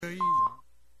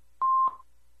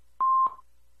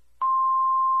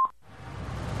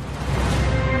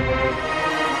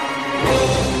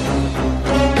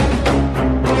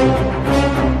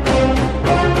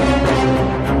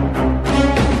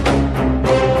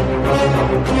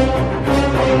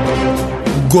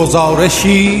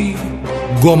گزارشی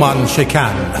گمان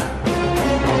شکن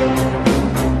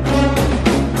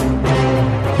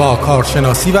با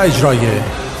کارشناسی و اجرای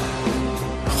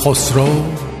خسرو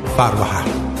فروهر.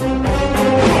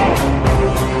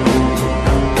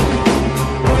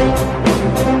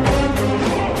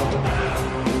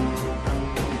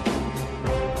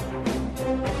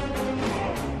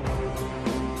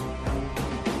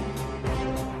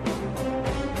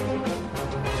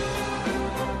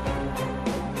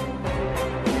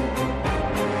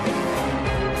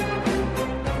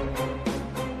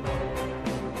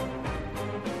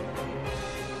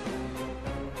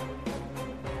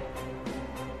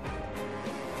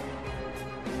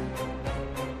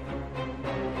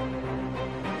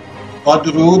 با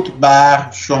درود بر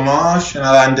شما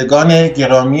شنوندگان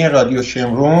گرامی رادیو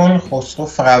شمرون، خسرو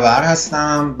فروهر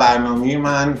هستم. برنامه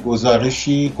من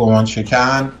گزارشی گمان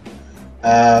شکن.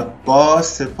 با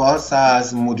سپاس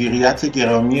از مدیریت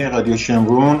گرامی رادیو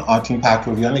شمرون، آرتین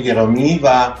پرتویان گرامی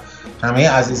و همه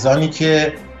عزیزانی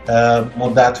که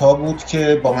مدت‌ها بود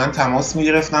که با من تماس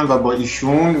می‌گرفتن و با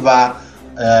ایشون و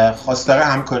خواستار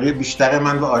همکاری بیشتر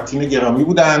من و آرتین گرامی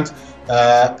بودند.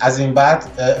 از این بعد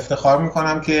افتخار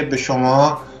میکنم که به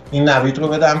شما این نوید رو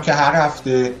بدم که هر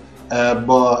هفته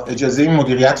با اجازه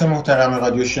مدیریت محترم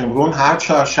رادیو شمرون هر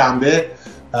چهارشنبه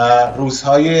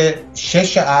روزهای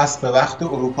 6 عصر به وقت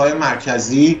اروپای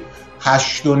مرکزی،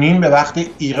 8:30 به وقت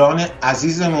ایران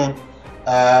عزیزمون،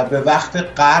 به وقت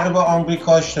غرب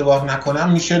آمریکا اشتباه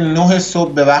نکنم میشه 9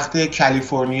 صبح به وقت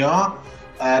کالیفرنیا،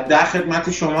 در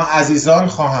خدمت شما عزیزان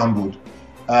خواهم بود.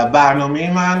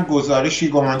 برنامه من گزارشی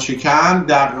گمان شکن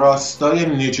در راستای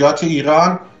نجات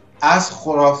ایران از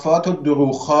خرافات و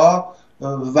دروغ‌ها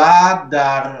و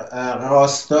در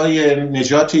راستای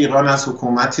نجات ایران از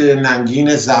حکومت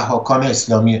ننگین ضحاکان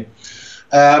اسلامیه.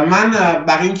 من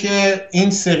برای اینکه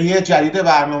این سری جدید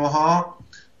برنامه‌ها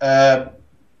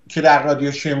که در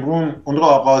رادیو شمرون اون رو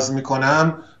آغاز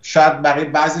می‌کنم، شاید برای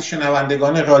بعضی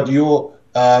شنوندگان رادیو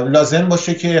لازم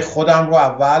باشه که خودم رو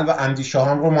اول و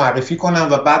اندیشه‌هام رو معرفی کنم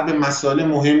و بعد به مسائل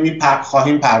مهمی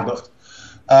خواهیم پرداخت.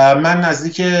 من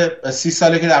نزدیک 30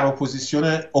 ساله که در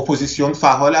اپوزیسیون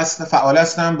فعال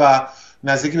هستم و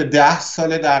نزدیک به 10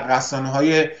 ساله در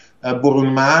رسانه‌های برون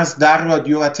مرز در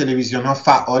رادیو و تلویزیون ها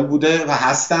فعال بوده و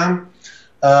هستم.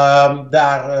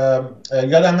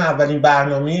 یادم اولین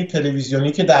برنامه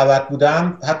تلویزیونی که دعوت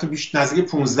بودم حتی نزدیک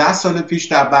 15 سال پیش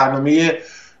در برنامه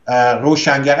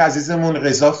روشنگر عزیزمون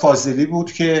رضا فاضلی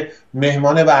بود که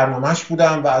مهمان برنامهش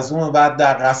بودم و از اون بعد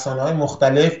در رسانه‌های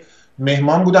مختلف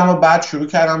مهمان بودم و بعد شروع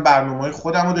کردم برنامه‌های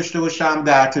خودم رو داشته باشم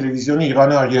در تلویزیون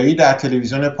ایران آریایی، در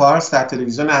تلویزیون پارس، در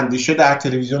تلویزیون اندیشه، در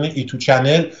تلویزیون ایتو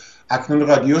چنل، اکنون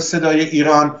رادیو صدای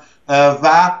ایران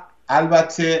و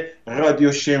البته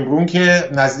رادیو شمرون که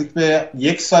نزدیک به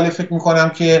 1 سال فکر میکنم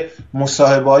که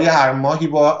مصاحبه‌های هر ماهی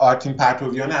با آرتین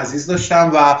پرتویان عزیز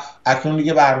داشتم و اکنون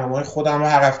دیگه برنامه‌های خودم رو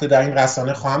هر هفته در این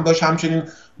رسانه خواهم داشت. همچنین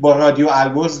با رادیو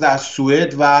البرز در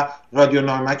سوئد و رادیو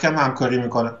نارمک هم همکاری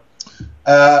میکنم.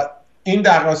 این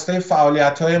در راستای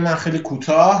فعالیت‌های من خیلی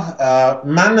کوتاه.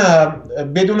 من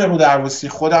بدون رودرواسی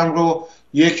خودم رو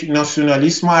یک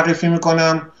ناسیونالیست معرفی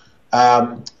میکنم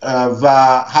و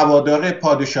هوادار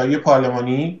پادشاهی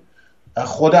پارلمانی.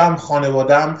 خودم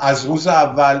خانوادم از روز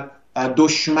اول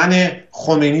دشمن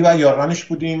خمینی و یارانش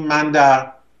بودیم. من در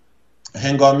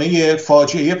هنگامه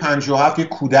فاجعه 57 یک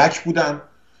کودک بودم.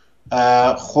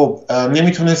 خب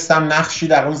نمیتونستم نقشی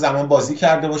در اون زمان بازی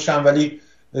کرده باشم، ولی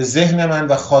ذهن من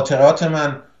و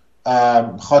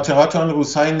خاطرات آن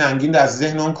روزهای ننگین در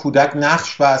ذهن اون کودک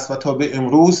نقش بست و تا به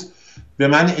امروز به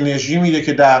من انرژی میده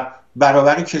که در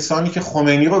برابر کسانی که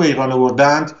خمینی رو به ایران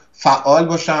آوردند فعال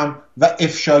باشم و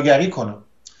افشاگری کنم.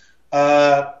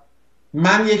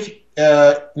 من یک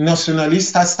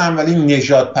ناسیونالیست هستم ولی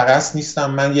نژاد پرست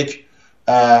نیستم. من یک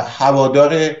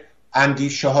هوادار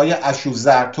اندیشه های اشو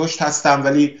زرتشت هستم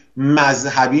ولی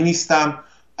مذهبی نیستم.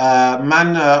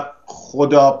 من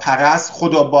خدا پرست،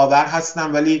 خدا باور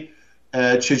هستم ولی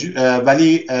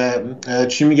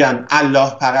چی میگن الله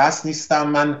پرست نیستم.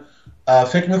 من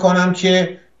فکر میکنم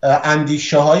که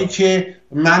اندیشه هایی که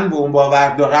من به اون باور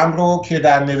دارم رو که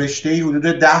در نوشته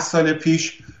حدود 10 سال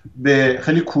پیش به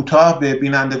خیلی کوتاه به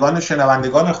بینندگان و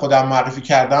شنوندگان خودم معرفی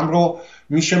کردم رو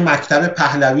میشه مکتب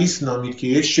پهلویست نامید که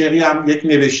یک شعری هم یک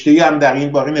نوشته‌ای هم در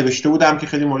این باره نوشته بودم که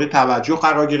خیلی مورد توجه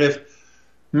قرار گرفت.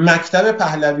 مکتب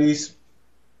پهلویست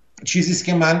چیزی است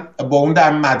که من با اون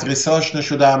در مدرسه آشنا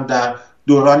شدم، در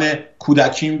دوران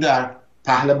کودکیم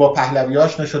با پهلوی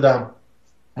آشنا شدم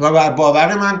و بر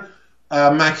باور من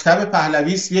مکتب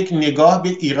پهلویست یک نگاه به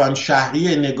ایران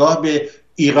شهری، نگاه به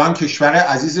ایران کشور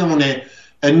عزیزمونه،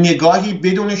 نگاهی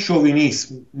بدون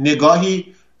شووینیسم، نگاهی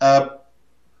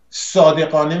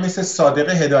صادقانه مثل صادق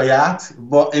هدایت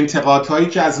با انتقادهایی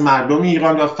که از مردم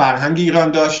ایران و فرهنگ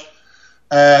ایران داشت،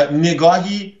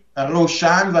 نگاهی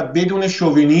روشن و بدون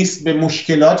شووینیسم به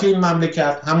مشکلات این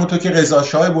مملکت، همونطور که رضا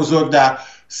شاه بزرگ در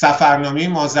سفرنامه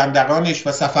مازندرانش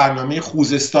و سفرنامه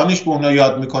خوزستانش به اونها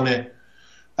یاد میکنه،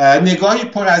 نگاهی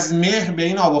پر از مهر به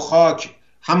این آب و خاک،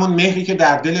 همون مهری که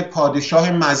در دل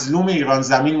پادشاه مظلوم ایران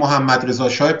زمین محمد رضا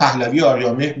شاه پهلوی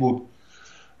آریامهر بود،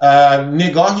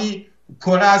 نگاهی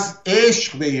پر از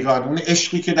عشق به ایران، اون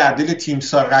عشقی که در دل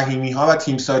تیمسار رحیمی ها و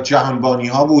تیمسار جهانبانی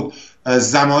ها بود،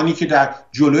 زمانی که در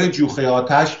جلوی جوخه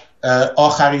آتش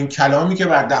آخرین کلامی که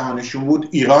بر دهانشون بود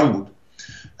ایران بود.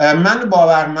 من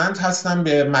باورمند هستم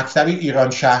به مکتب ایران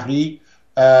شهری.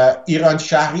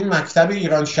 مکتب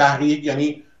ایران شهری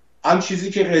یعنی آن چیزی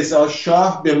که رضا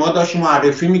شاه به ما داشت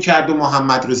معرفی میکرد و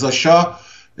محمد رضا شاه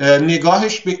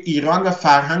نگاهش به ایران و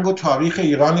فرهنگ و تاریخ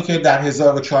ایرانی که در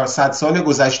 1400 سال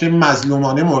گذشته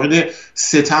مظلومانه مورد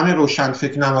ستم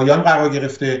روشنفکر نمایان قرار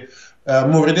گرفته،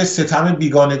 مورد ستم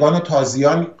بیگانگان و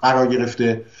تازیان قرار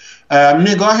گرفته.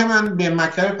 نگاه من به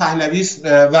مکتب پهلوی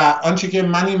و آنچه که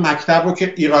من این مکتب رو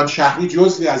که ایران شهری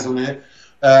جزوی از اونه،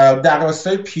 در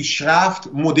راستای پیشرفت،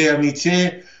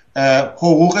 مدرنیته،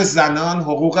 حقوق زنان،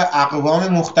 حقوق اقوام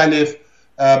مختلف،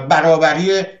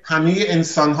 برابری همه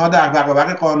انسان‌ها در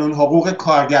برابر قانون، حقوق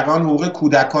کارگران، حقوق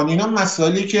کودکان، اینا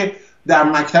مسائلی که در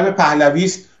مکتب پهلوی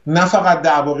است. نه فقط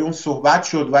درباره اون صحبت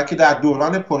شد و که در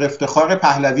دوران پر افتخار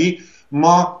پهلوی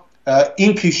ما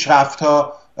این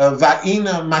پیشرفت‌ها و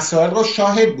این مسائل رو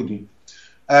شاهد بودیم.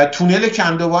 تونل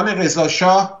کندوان رضا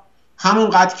شاه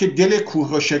همونقدر که دل کوه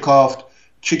رو شکافت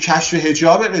که کشف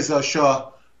حجاب رضا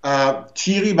شاه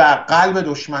تیری بر قلب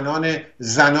دشمنان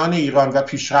زنان ایران و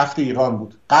پیشرفت ایران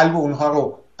بود، قلب اونها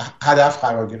رو هدف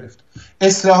قرار گرفت.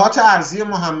 اصلاحات ارضی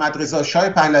محمد رضا شاه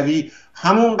پهلوی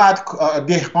همونقدر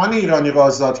دهقان ایرانی را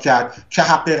آزاد کرد که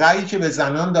حق رأیی که به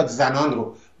زنان داد زنان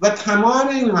رو. و تمام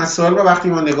این مسائل رو وقتی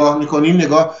ما نگاه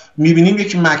میبینیم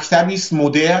یک مکتبی است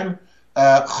مدرن،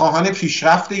 خواهان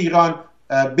پیشرفت ایران،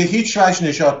 به هیچ وجه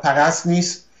نژاد پرست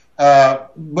نیست،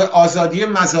 به آزادی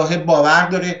مذاهب باور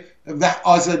داره و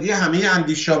آزادی همه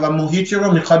اندیشه و محیطی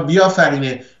رو میخواد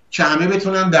بیافرینه که همه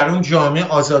بتونن در اون جامعه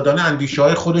آزادانه اندیشه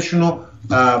های خودشون رو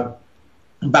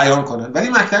بیان کنن. ولی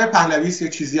مکتب پهلوی یه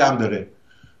چیزی هم داره.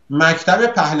 مکتب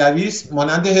پهلوی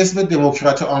مانند حزب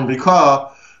دموکرات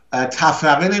آمریکا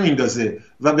تفرقه نمیندازه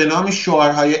و به نام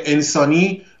شعارهای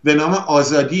انسانی، به نام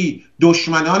آزادی،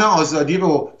 دشمنان آزادی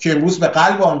رو که امروز به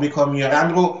قلب آمریکا میارن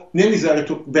رو نمیذاره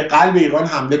تو به قلب ایران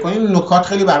حمله کنه. این نکات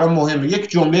خیلی برام مهمه. یک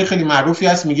جمله خیلی معروفی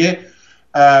هست میگه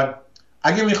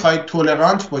اگه میخوای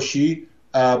تولرانت باشی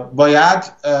باید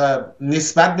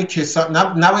نسبت به کسان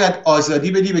نباید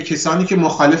آزادی بدی به کسانی که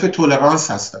مخالف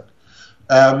تولرانس هستن.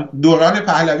 دوران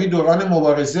پهلوی دوران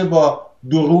مبارزه با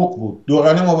دروغ بود،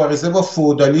 دوران مبارزه با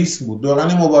فئودالیسم بود،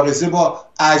 دوران مبارزه با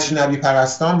اجنبی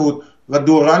پرستان بود و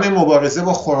دوران مبارزه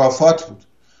با خرافات بود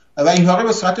و اینها رو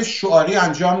به صورت شعاری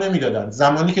انجام نمیدادن.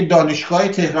 زمانی که دانشگاه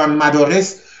تهران،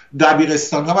 مدارس،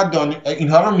 دبیرستان‌ها و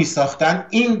اینها رو میساختن،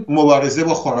 این مبارزه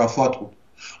با خرافات بود.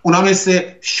 اونا مثل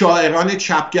شاعران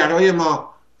چپگرای ما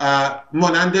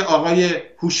مانند آقای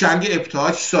هوشنگ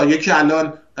ابتهاج سایه که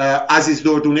الان عزیز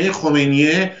دردونه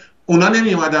خمینیه، اونا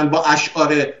نمی اومدن با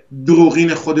اشعار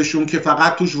دروغین خودشون که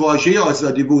فقط توش واژه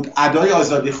آزادی بود ادای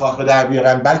آزادی خواه رو در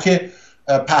بیارن، بلکه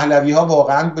پهلوی ها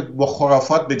واقعا با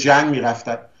خرافات به جنگ می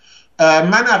رفتن.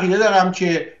 من عقیده دارم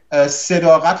که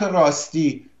صداقت و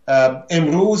راستی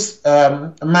امروز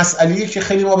مسئله‌ای که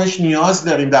خیلی ما بهش نیاز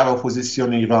داریم در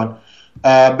اپوزیسیون ایران،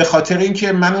 به خاطر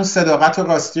اینکه من اون صداقت و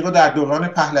راستی رو در دوران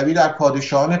پهلوی، در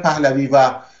پادشاهان پهلوی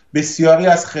و بسیاری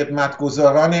از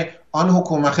خدمتگزاران آن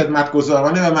حکومت،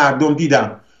 خدمتگزاران به مردم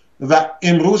دیدم و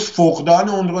امروز فقدان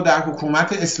اون رو در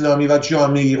حکومت اسلامی و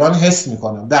جامعه ایران حس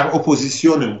میکنم در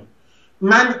اپوزیسیونمون.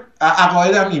 من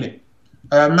عقایدم اینه،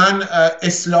 من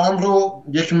اسلام رو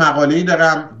یک مقاله‌ای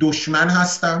دارم دشمن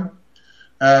هستم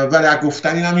و در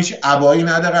گفتن اینم هیچ ابایی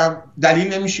ندارم.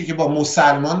 دلیل نمیشه که با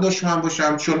مسلمان دشمن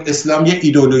باشم، چون اسلام یک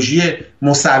ایدئولوژی،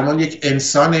 مسلمان یک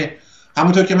انسانه.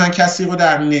 همونطور که من کسی رو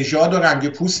در نژاد و رنگ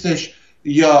پوستش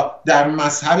یا در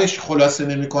مذهبش خلاصه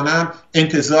نمی کنم،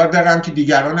 انتظار دارم که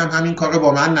دیگران هم همین کار رو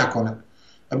با من نکنن.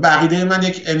 بقیده من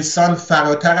یک انسان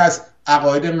فراتر از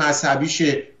عقاید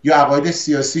مذهبیشه یا عقاید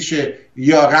سیاسیشه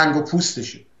یا رنگ و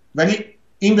پوستشه، ولی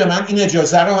این به من این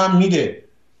اجازه رو هم میده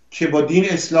که با دین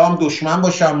اسلام دشمن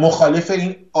باشم، مخالف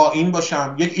این آیین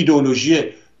باشم، یک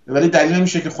ایدئولوژیه، ولی دلیل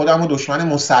نمیشه که خودم رو دشمن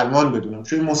مسلمان بدونم،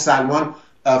 چون مسلمان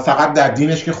فقط در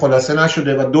دینش که خلاصه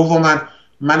نشده. و دوما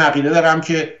من عقیده دارم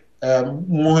که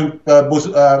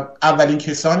اولین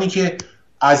کسانی که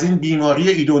از این بیماری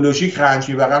ایدئولوژیک رنج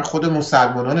میبرن خود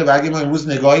مسلمانانه. و اگه ما امروز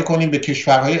نگاهی کنیم به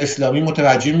کشورهای اسلامی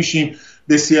متوجه میشیم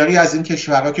بسیاری از این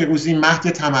کشورها که روزی مهد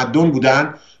تمدن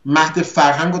بودن، مهد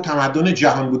فرهنگ و تمدن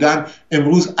جهان بودن،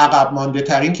 امروز عقب مانده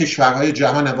ترین کشورهای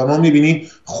جهانه و ما میبینیم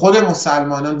خود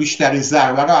مسلمانان بیشتری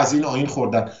ضربه را از این آیین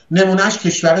خوردن. نمونهش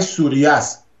کشور سوریه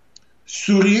است.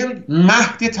 سوریه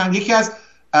یکی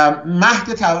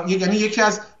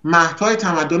از مهدهای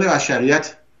تمدن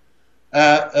بشریت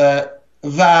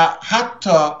و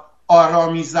حتی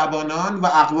آرامی زبانان و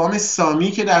اقوام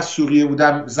سامی که در سوریه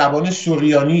بودن، زبان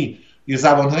سوریانی یا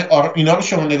زبانهای اینا رو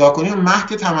شما نگاه کنید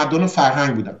مهد تمدن و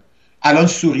فرهنگ بودن. الان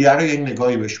سوریه رو یک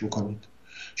نگاهی بهش بکنید.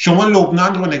 شما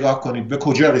لبنان رو نگاه کنید به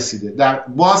کجا رسیده،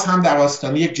 باز هم در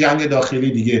آستانه یک جنگ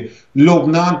داخلی دیگه.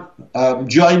 لبنان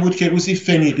جایی بود که روزی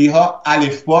فنیقی ها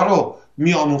الفبا رو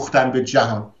میآموختن به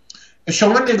جهان.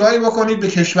 شما نگاهی بکنید به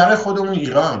کشور خودمون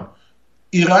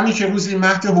ایرانی که روزی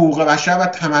مهد حقوق بشر و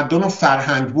تمدن و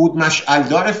فرهنگ بود،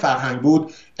 مشعلدار فرهنگ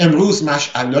بود، امروز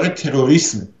مشعلدار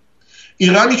تروریسم.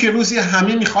 ایرانی که روزی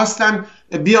همه میخواستن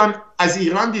بیان از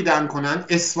ایران دیدن کنن،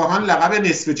 اصفهان لقب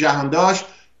نصف جهان داشت،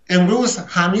 امروز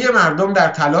همه مردم در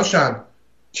تلاشن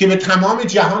که به تمام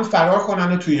جهان فرار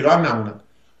کنن و تو ایران نمونن.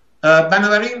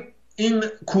 بنابراین این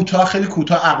خیلی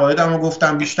کوتاه عقایدم رو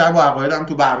گفتم، بیشتر با عقایدم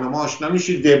تو برنامه آشنا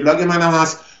میشید. وبلاگ منم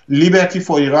هست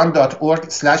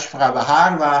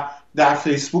libertyforiran.org/فروهر و در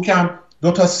فیسبوک هم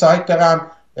 2 سایت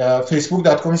دارم،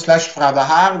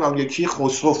 facebook.com/فروهر و یکی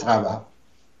خسرو فروهر.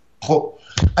 خب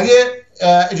اگه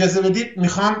اجازه بدید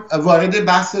میخوام وارد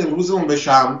بحث امروزمون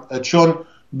بشم، چون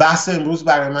بحث امروز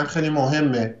برای من خیلی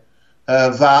مهمه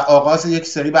و آغاز یک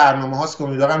سری برنامه هاست که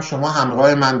امیدوارم شما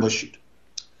همراه من باشید.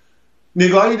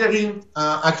 نگاهی داریم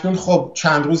اکنون خب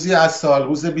چند روزی از سال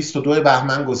روز 22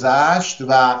 بهمن گذشت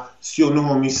و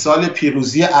 39مین سال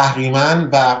پیروزی اهریمن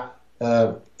بر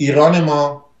ایران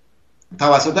ما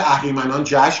توسط اهریمنان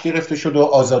جشن گرفته شد و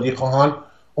آزادی خواهان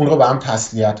اون رو به هم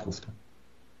تسلیت گفتن.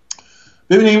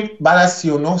 ببینیم بعد از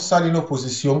 39 سال این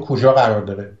اپوزیسیون کجا قرار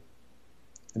داره.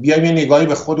 بیایم یه نگاهی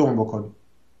به خودمون بکنیم.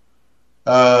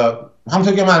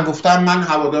 همونطور که من گفتم من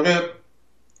هوادار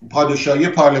پادشاهی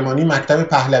پارلمانی مکتب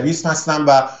پهلویسم هستم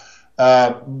و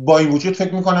با این وجود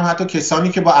فکر میکنم حتی کسانی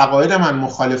که با عقاید من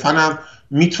مخالفن هم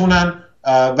میتونن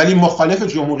ولی مخالف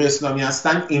جمهوری اسلامی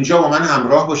هستن اینجا با من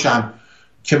همراه باشن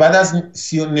که بعد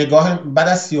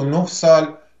از 39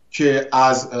 سال که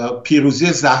از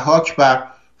پیروزی ضحاک بر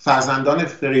فرزندان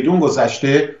فریدون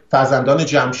گذشته، فرزندان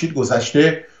جمشید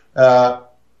گذشته،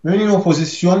 میبینیم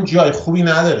اپوزیسیون جای خوبی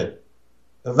نداره،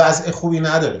 وضع خوبی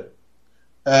نداره.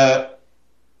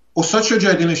 استاد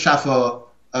شجاع‌الدین شفا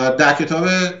در کتاب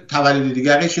تولد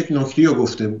دیگرش یک نکته رو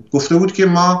گفته بود که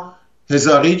ما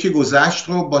هزاره‌ای که گذشت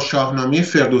رو با شاهنامه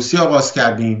فردوسی آغاز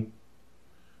کردیم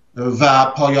و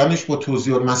پایانش با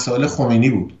توضیح المسائل خمینی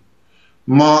بود.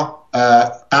 ما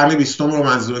قرن 20 رو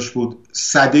منظورش بود،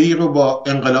 سده‌ای رو با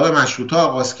انقلاب مشروطه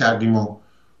آغاز کردیم و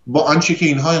با آنچه که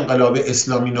اینها انقلاب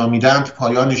اسلامی نامیدند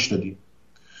پایانش دادیم.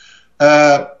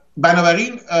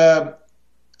 بنابراین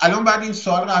الان بعد این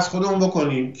سوال رو از خودمون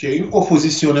بکنیم که این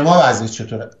اپوزیسیون ما وضعیت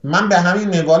چطوره. من به همین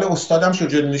منوال استادم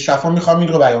شجاع‌الدین شفا میخوام این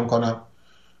رو بیان کنم.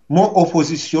 ما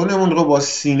اپوزیسیونمون رو با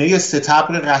سینه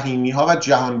ستبر رحیمی ها و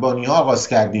جهانبانی ها آغاز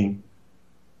کردیم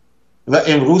و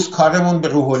امروز کارمون به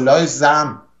روح الله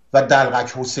زم و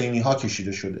دلقک حسینی ها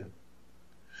کشیده شده.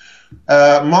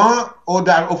 ما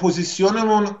در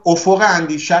اپوزیسیونمون افق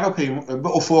اندیشه رو به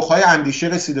افقهای اندیشه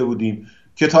رسیده بودیم.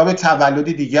 کتاب تولد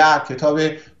دیگر، کتاب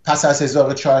پس از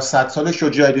 1400 سال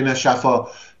شجاع‌الدین شفا،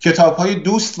 کتاب‌های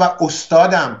دوست و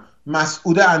استادم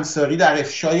مسعود انصاری در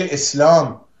افشای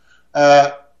اسلام،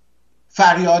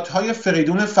 فریادهای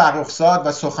فریدون فرخزاد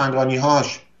و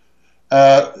سخنرانی‌هاش،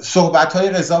 صحبت‌های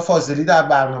رضا فاضلی در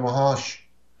برنامه‌هاش،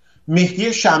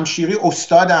 مهدی شمشیری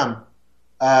استادم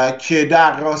که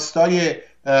در راستای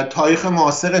تاریخ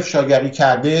معاصر افشاگری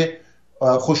کرده،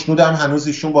 خوشنودم هنوز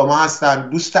ایشون با ما هستن،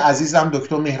 دوست عزیزم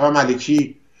دکتر مهران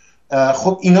ملکی.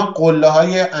 خب اینا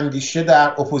قله‌های اندیشه در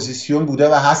اپوزیسیون بوده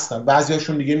و هستن.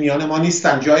 بعضیاشون دیگه میان ما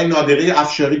نیستن. جای نادره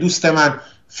افشاری دوست من،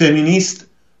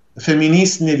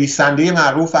 فمینیست نویسنده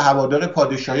معروف و هوادار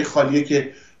پادشاهی خالیه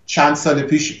که چند سال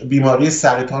پیش بیماری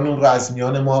سرطان اون رو از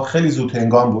میان ما خیلی زود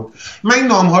هنگام بود. من این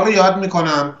نام‌ها رو یاد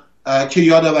میکنم که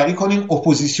یادآوری کنیم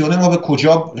اپوزیسیون ما به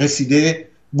کجا رسیده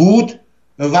بود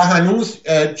و هنوز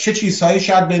چه چیزهایی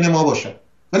شاید بین ما باشه.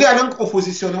 ولی الان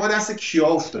اپوزیسیون ما دست کیا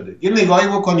افتاده؟ یه نگاهی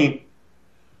بکنیم.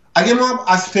 اگه ما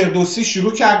از فردوسی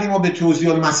شروع کردیم و به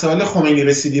توضیح المسائل خمینی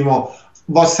رسیدیم و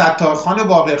با ستارخان و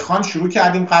باقرخان شروع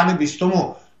کردیم قرن 20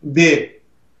 و به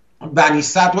بنی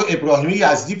صدر و ابراهیم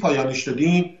یزدی پایانش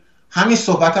دادیم، همین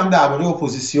صحبت هم درباره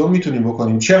اپوزیسیون میتونیم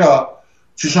بکنیم. چرا؟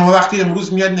 چون شما وقتی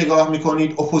امروز میاد نگاه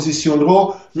میکنید اپوزیسیون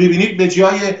رو میبینید به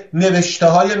جای نوشته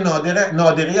های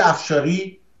نادره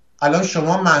افشاری الان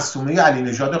شما معصومه علی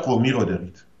نژاد قمی رو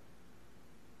دارید.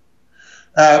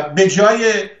 به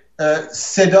جای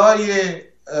صدای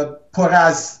پر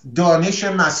از دانش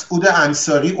مسعود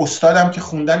انصاری، استادم که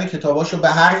خوندن کتاباشو به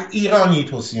هر ایرانی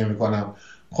توصیه میکنم،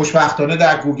 خوشبختانه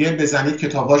در گوگل بزنید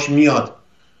کتاباش میاد.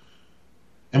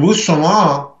 امروز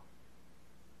شما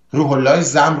روح الله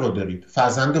زم رو دارید،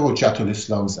 فرزند حجت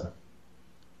الاسلام زم.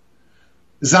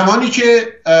 زمانی که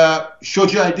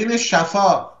شجاع الدین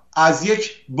شفا از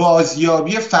یک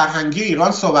بازیابی فرهنگی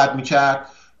ایران صحبت میکرد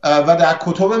و در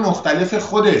کتب مختلف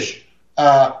خودش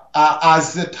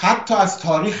حتی از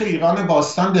تاریخ ایران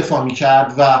باستان دفاع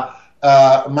میکرد و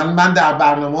من در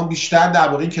برنامه بیشتر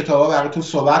درباره این کتابا براتون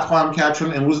صحبت خواهم کرد،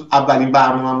 چون امروز اولین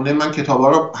برنامه‌مونه. من کتابا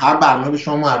رو هر برنامه به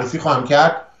شما معرفی خواهم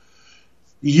کرد.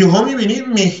 یهو می‌بینید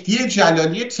مهدی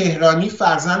جلالی تهرانی،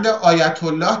 فرزند آیت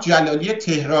الله جلالی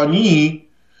تهرانی،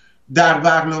 در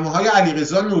برنامه‌های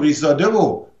علیرضا نوریزاده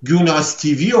و گوناس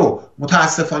تیوی و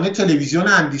متاسفانه تلویزیون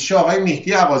اندیشه آقای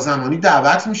مهدی آقازمانی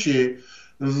دعوت میشه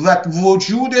و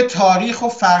وجود تاریخ و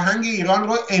فرهنگ ایران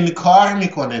رو انکار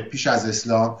میکنه پیش از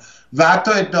اسلام و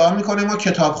حتی ادعا میکنه ما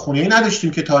کتابخونه‌ای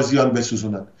نداشتیم که تازیان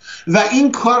بسوزونن و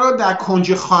این کار رو در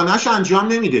کنج خانه‌اش انجام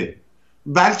نمیده،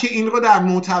 بلکه این رو در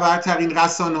معتبرترین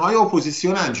رسانه‌های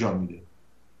اپوزیسیون انجام میده.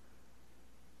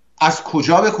 از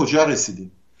کجا به کجا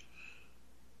رسیدیم؟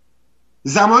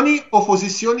 زمانی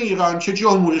اپوزیسیون ایران چه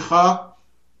جمهوری‌خواه،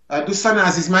 دوستان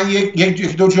عزیز من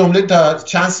یک دو جمله تا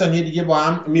چند ثانیه دیگه با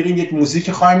هم میریم یک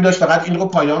موزیک خواهیم داشت، فقط این رو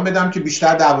پایان بدم که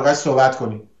بیشتر درباره‌اش صحبت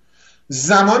کنیم.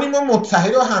 زمانی ما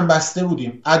متحد و همبسته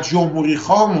بودیم، از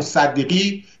جمهوری‌خواه و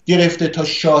مصدقی گرفته تا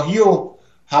شاهی و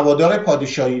هوادار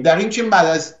پادشاهی، در این که بعد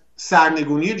از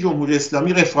سرنگونی جمهوری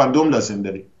اسلامی رفراندوم لازم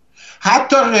داریم.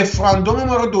 حتی رفراندوم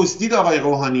ما رو دزدید آقای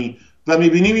روحانی و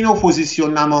میبینیم این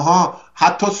اپوزیسیون نماها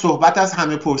حتی صحبت از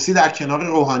همه پرسی در کنار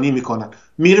روحانی میکنن.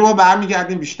 میریم و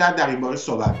برمیگردیم بیشتر در این باره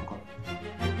صحبت میکنیم.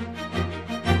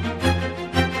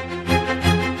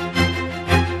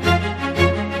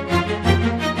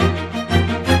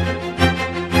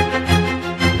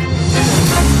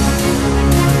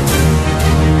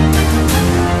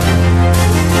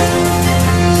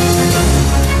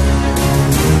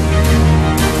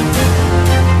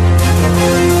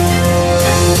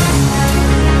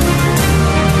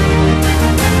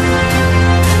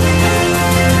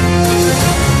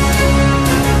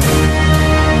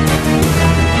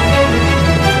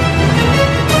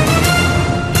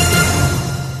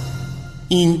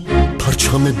 این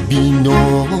پرچم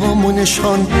بی‌نام و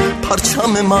نشان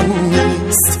پرچم من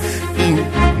نیست، این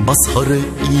مظهر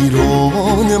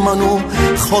ایران من و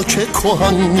خاک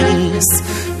کهن نیست.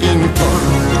 این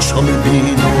پرچم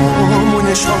بی‌نام و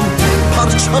نشان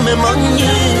پرچم من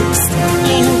نیست،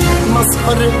 این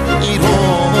مظهر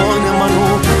ایران من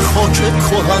و خاک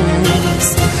کهن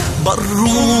نیست. بر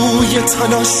روی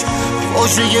تنش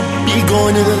واژه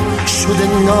بیگانه شده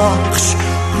نقش،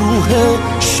 روح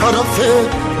شرف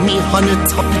میهن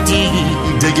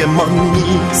تبدیده من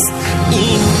نیست.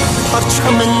 این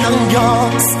پرچم ننگ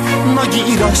است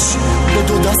مگیرش به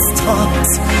دو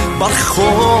دستت، بر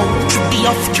خاک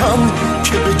بیفکن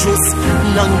که به جز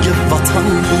ننگ وطن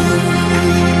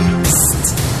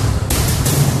نیست.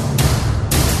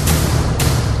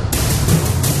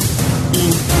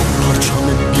 این پرچم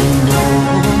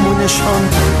بی‌نام و نشان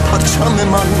پرچم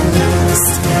من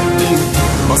نیست، این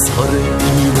مظهر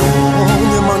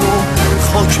ایران من و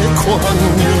خاک کهن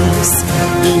نیست.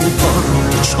 این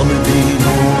پرچم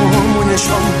بی‌نام و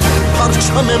نشان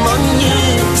پرچم من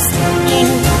نیست، این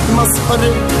مظهر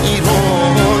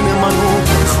ایران من و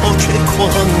خاک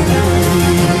کهن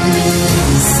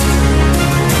نیست.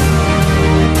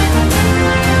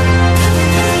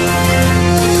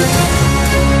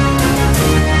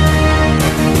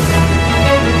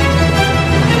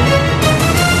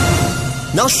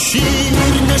 نه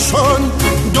شیر نشان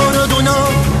دارد و نه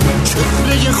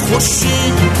چهره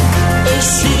خورشید، ای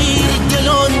شیر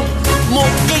دلان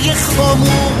موقع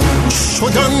خاموش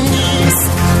شدن نیست.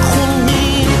 خون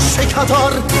می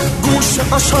شکدر گوشش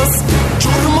از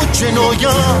جرم و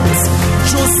جنایت،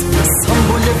 جز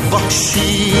سمبل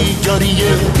وحشیگری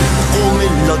قوم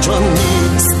لجن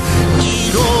نیست.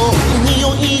 ایرانی و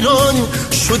ایران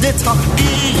شده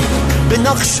تحقیر به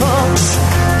نقشش،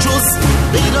 جز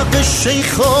بیرق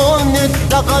شیخان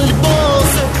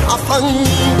دغل‌باز افن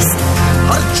نیست.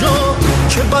 هر جا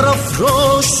که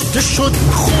برافراشته شد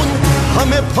خون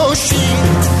همه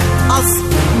پاشید، از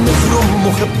مهر و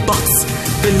محبت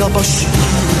به لبش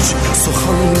هیچ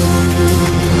سخن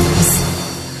نیست.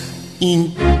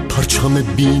 این پرچم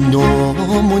بی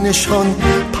نام و نشان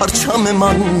پرچم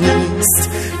من نیست.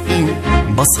 این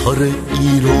مظهر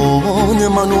ایران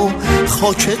من و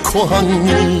خاک کهن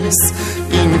نیست.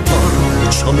 این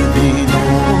پرچم بی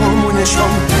نام و نشان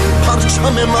پرچم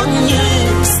من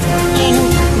نیست. این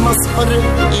مظهر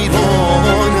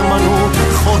ایران من و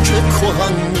خاک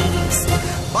کهن نیست.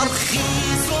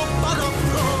 برخیز و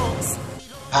برافراز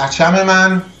پرچم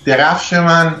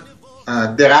من،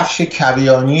 درفش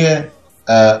کویانی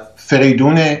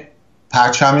فریدون،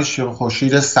 پرچم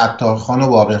خورشید ستارخان و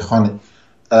باقرخانه.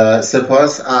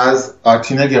 سپاس از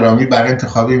آرتین گرامی برای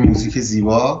انتخاب این موزیک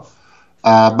زیبا.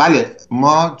 بله،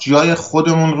 ما جای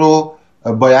خودمون رو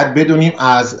باید بدونیم.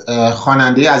 از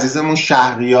خواننده عزیزمون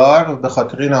شهریار به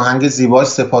خاطر این آهنگ زیبا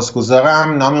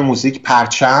سپاسگزارم. نام موزیک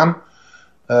پرچم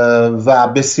و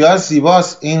بسیار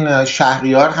زیباست. این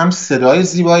شهریار هم صدای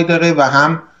زیبایی داره و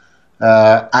هم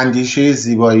اندیشه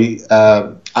زیبایی.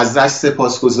 از دست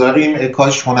سپاسگزاریم.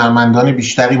 کاش هنرمندان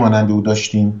بیشتری مانند او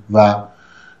داشتیم و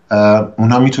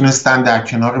اونا میتونستن در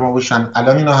کنار ما باشن.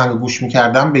 الان این آهنگ گوش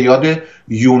میکردم به یاد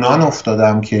یونان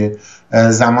افتادم که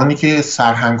زمانی که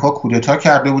سرهنگ‌ها کودتا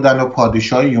کرده بودن و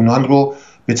پادشاه یونان رو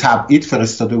به تبعید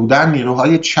فرستاده بودن،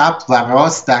 نیروهای چپ و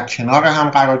راست در کنار هم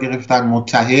قرار گرفتن،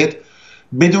 متحد،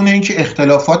 بدون اینکه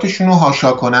اختلافاتشون رو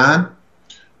حاشا کنن،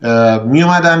 می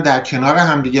اومدن در کنار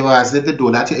هم دیگه و از ضد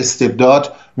دولت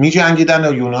استبداد می جنگیدن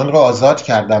و یونان رو آزاد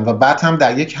کردن و بعد هم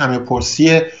در یک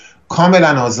همه‌پرسی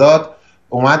کاملا آزاد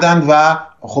اومدن و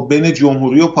خب بین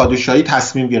جمهوری و پادشاهی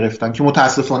تصمیم گرفتن که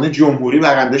متاسفانه جمهوری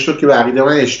برنده شد که به عقیده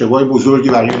من اشتباه بزرگی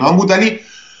برای یونان بود. ولی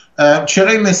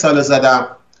چرا این مثال زدم؟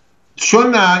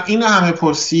 چون این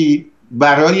همه‌پرسی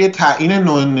برای تعیین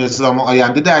نوع نظام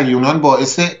آینده در یونان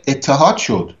باعث اتحاد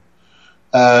شد.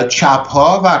 چپ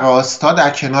ها و راست ها در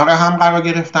کنار هم قرار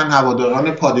گرفتن،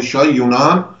 هواداران پادشاه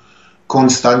یونان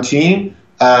کنستانتین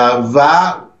و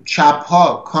چپ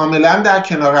ها کاملا در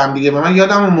کنار هم دیگه. من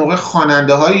یادم اون موقع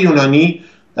خواننده های یونانی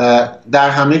در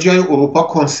همه جای اروپا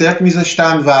کنسرت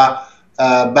میذاشتن و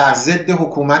بر ضد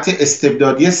حکومت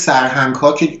استبدادی سرهنگ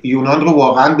ها که یونان رو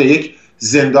واقعا به یک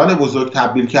زندان بزرگ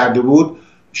تبدیل کرده بود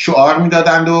شعار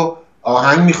میدادند و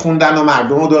آهنگ میخوندن و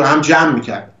مردم رو دور هم جمع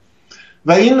میکرد.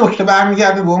 و این نکته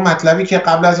برمیگرده به اون مطلبی که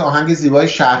قبل از آهنگ زیبای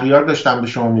شهریار داشتم به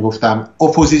شما میگفتم.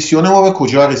 اپوزیسیون ما به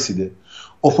کجا رسیده؟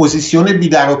 اپوزیسیون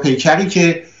بیدر و پیکری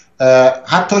که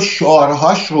حتی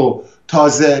شعارهاش رو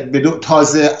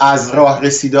تازه از راه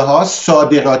رسیده ها،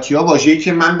 صادراتی ها، واژه‌ای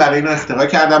که من برای اینا اختراع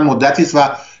کردم مدتی است و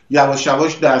یواش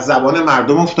یواش در زبان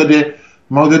مردم افتاده.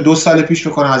 ما 2 سال پیش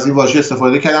بکنم از این واژه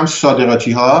استفاده کردم،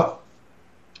 صادراتی ها،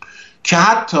 که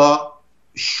حتی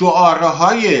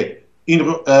شعارهای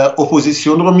این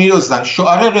اپوزیسیون رو می‌دزدن.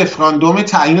 شعار رفراندوم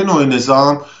تعیین نوع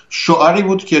نظام شعاری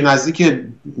بود که نزدیک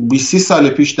 20 سال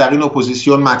پیش در این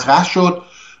اپوزیسیون مطرح شد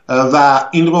و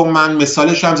این رو من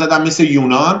مثالش هم زدم مثل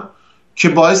یونان که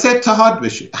باعث اتحاد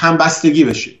بشه، همبستگی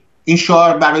بشه. این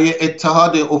شعار برای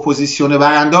اتحاد اپوزیسیون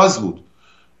برانداز بود.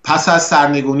 پس از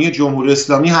سرنگونی جمهوری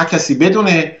اسلامی هر کسی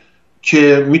بدونه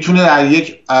که میتونه در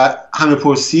یک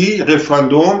همه‌پرسی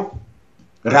رفراندوم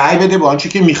رأی بده با آنچه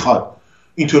که میخواد.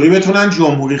 اینطوری بتونن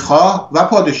جمهوری خواه و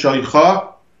پادشاهی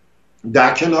خواه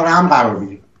در کنار هم قرار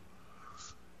بگیرن.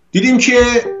 دیدیم که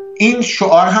این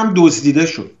شعار هم دزدیده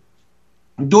شد.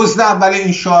 دزد اول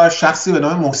این شعار شخصی به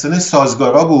نام محسن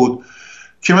سازگارا بود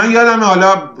که من یادمه،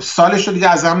 حالا سالش رو دیگه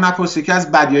ازم نپرسی، که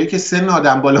از بدیایی که سن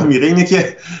آدم بالا میره اینه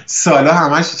که سالا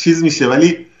همش چیز میشه،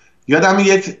 ولی یادمه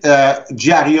یک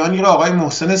جریانی رو آقای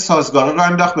محسن سازگارا رو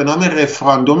انداخت به نام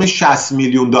رفراندوم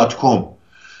 60میلیون.com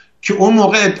که اون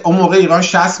موقع ایران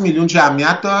 60 میلیون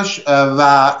جمعیت داشت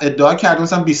و ادعا کرد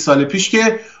مثلا 20 سال پیش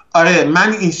که آره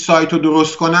من این سایت رو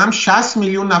درست کنم 60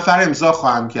 میلیون نفر امضا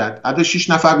خواهم کرد. حتی 6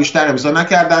 نفر بیشتر امضا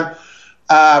نکردن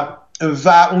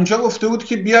و اونجا گفته بود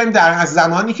که بیایم در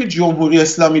زمانی که جمهوری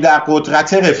اسلامی در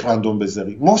قدرت رفراندوم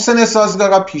بذاریم. محسن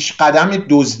سازگارا پیش قدم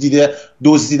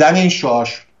دزدیدن این شعار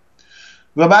شد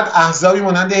و بعد احزابی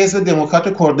مانند حزب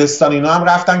دموکرات کردستان اینا هم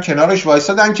رفتن کنارش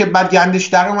وایسادن که بعد گندش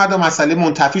در اومد و مسئله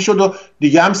منتفی شد و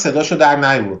دیگه هم صداشو در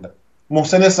نیاوردن.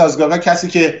 محسن سازگارا کسی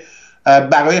که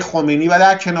برای خمینی و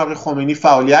در کنار خمینی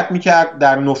فعالیت میکرد،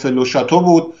 در نوفل و شاتو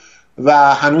بود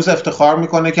و هنوز افتخار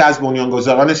میکنه که از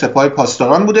بنیانگذاران سپاه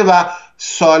پاسداران بوده و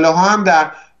سالها هم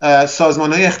در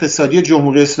سازمانهای اقتصادی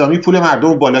جمهوری اسلامی پول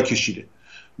مردم بالا کشیده.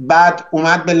 بعد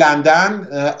اومد به لندن،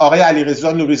 آقای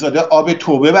علیرضا نوری‌زاده آب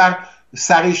توبه بر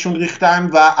سرشون ریختن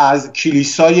و از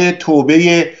کلیسای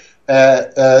توبه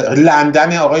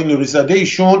لندن آقای نوری‌زاده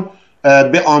ایشون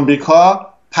به آمریکا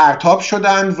پرتاب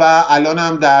شدن و الان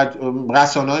هم در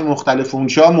رسانه‌های مختلف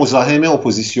اونجا مزاحم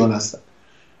اپوزیسیون هستن.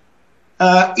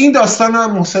 این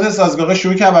داستان محسن سازگارا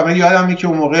شروع کرد و من یادمه که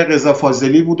اون موقع رضا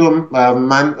فاضلی بود و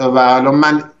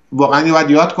من واقعا باید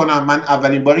یاد کنم، من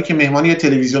اولین باری که مهمان یه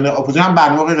تلویزیون اپوزیسیون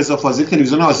برنامه رضا فاضلی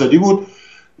تلویزیون آزادی بود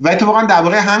و اتفاقا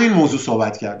درباره همین موضوع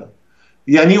صحبت کردم.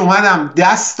 یعنی اومدم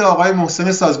دست آقای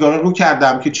محسن سازگارا رو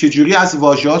کردم که چجوری از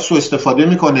واژه‌ها سوء استفاده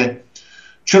میکنه،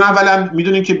 چون اولا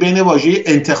میدونیم که بین واژه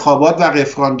انتخابات و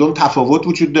رفراندوم تفاوت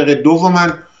وجود داره. دوما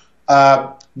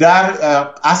در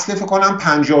اصل فکر کنم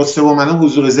 53 من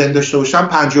حضور ذهن داشته باشم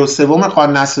 53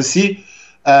 قانون اساسی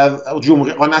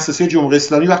جمهوری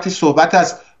اسلامی وقتی صحبت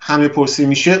از همه پرسی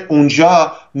میشه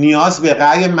اونجا نیاز به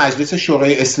رأی مجلس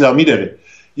شورای اسلامی داره.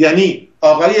 یعنی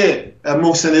آقای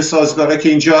محسن سازگارا که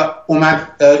اینجا اومد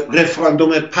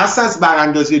رفراندوم پس از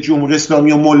براندازی جمهوری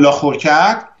اسلامی و ملاخور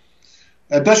کرد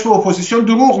داشت به اپوزیسیون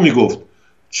دروغ میگفت،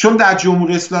 چون در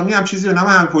جمهوری اسلامی هم چیزی به نام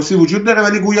همپرسی وجود داره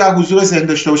ولی گویا حضور ذهن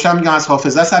داشته باشم میگم از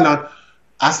حافظه الان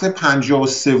اصل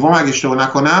 53 اگه اشتباه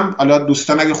نکنم، حالا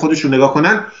دوستان اگه خودشون نگاه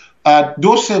کنن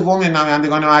 2/3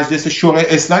 نمایندگان مجلس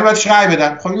شورای اسلامی باید رأی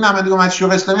بدن. خب این نمایندگان مجلس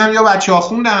شورای اسلامی هم یا بچه‌ها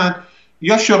خوندن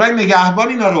یا شورای نگهبان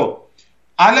اینا رو.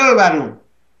 علاوه بر اون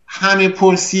همه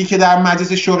پرسی که در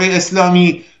مجلس شورای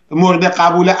اسلامی مورد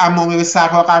قبول عامه به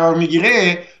سرها قرار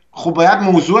میگیره، خب باید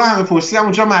موضوع همه پرسی هم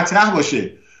اونجا مطرح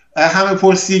باشه. همه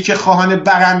پرسی که خواهان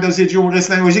براندازی جمهوری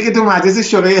اسلامی باشه که تو مجلس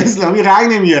شورای اسلامی رأی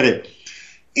نمیاره.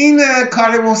 این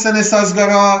کار محسن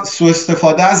سازگارا سوء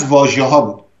استفاده از واژه‌ها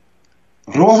بود.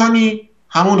 روحانی،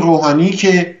 همون روحانی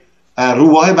که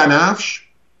روباه بنفش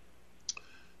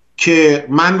که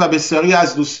من و بسیاری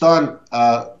از دوستان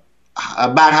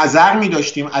برحذر می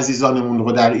داشتیم عزیزانمون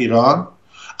رو در ایران.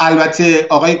 البته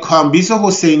آقای کامبیز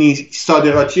حسینی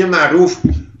صادراتی معروف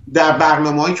در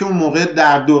برنامه‌ای که اون موقع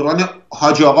در دوران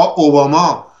حاج آقا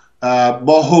اوباما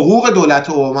با حقوق دولت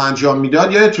اوباما انجام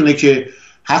میداد، یادتونه که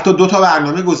حتی 2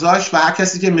 برنامه گذاشت و هر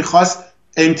کسی که میخواست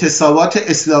انتصابات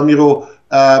اسلامی رو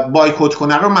بایکوت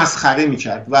کنه رو مسخره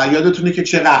میکرد و یادتونه که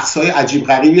چه رقص‌های عجیب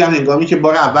غریبی هم هنگامی که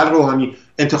بار اول روحانی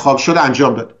انتخاب شد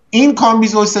انجام داد. این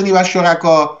کامبیز حسینی و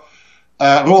شرکا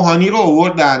روحانی رو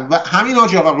آوردن و همین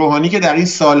حاج آقا روحانی که در این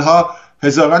سالها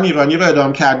هزاران ایرانی رو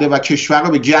اعدام کرده و کشور رو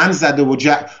به گند زده و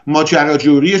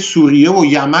ماجراجویی سوریه و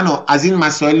یمن و از این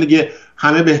مسائل دیگه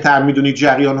همه بهتر میدونید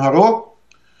جریان ها رو.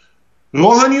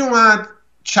 روحانی اومد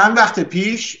چند وقت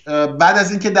پیش بعد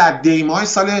از اینکه در دیماه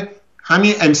سال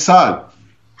همین امسال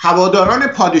هواداران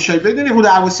پادشاهی، بدونید رو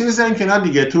درواسی بزنیم کنار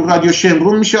دیگه، تو رادیو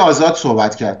شمرون میشه آزاد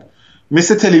صحبت کرد،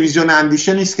 مثل تلویزیون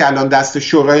اندیشه نیست که الان دست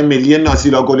شورای ملی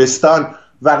نازیلا گلستان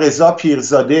و رضا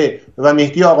پیرزاده و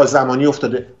مهدی آقا زمانی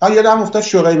افتاده. یادم افتاد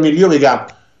شورای ملی رو بگم.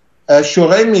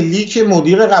 شورای ملی که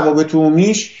مدیر روابط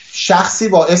عمومیش شخصی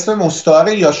با اسم مستعار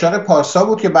یاشار پارسا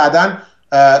بود که بعداً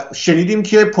شنیدیم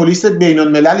که پلیس بین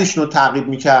المللیش رو تعقیب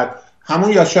میکرد.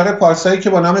 همون یاشار پارسایی که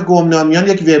با نام گمنامیان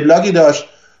یک وبلاگی داشت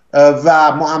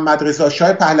و محمد رضا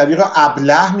شاه پهلوی رو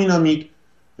ابله مینامید،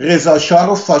 رضا شاه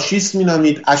رو فاشیست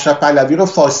مینامید، اشرف پهلوی رو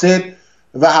فاسد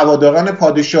و هواداران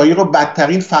پادشاهی رو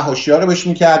بدترین فحاشی‌ها رو بهش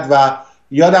میکرد. و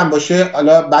یادم باشه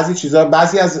حالا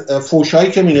بعضی از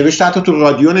فوشایی که مینوشت حتی تو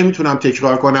رادیو نمیتونم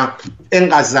تکرار کنم،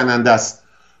 اینقدر زننده است.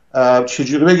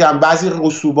 چجوری بگم، بعضی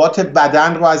رسوبات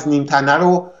بدن رو از نیمتنه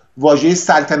رو واژه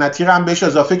سلطنتی رو هم بهش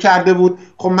اضافه کرده بود.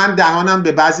 خب من دهانم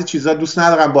به بعضی چیزا دوست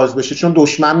ندارم باز بشه چون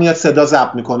دشمن میاد صدا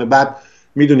ضبط میکنه، بعد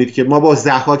میدونید که ما با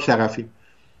ضحاک طرفیم.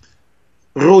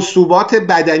 رسوبات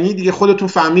بدنی دیگه خودتون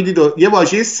فهمیدید و یه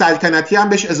واژه سلطنتی هم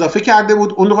بهش اضافه کرده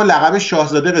بود، اون رو لقب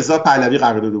شاهزاده رضا پهلوی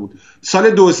قرار داده بود. سال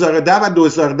 2010 و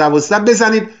 2012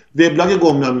 بزنید وبلاگ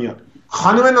گمنامیان.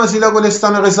 خانم نازیلا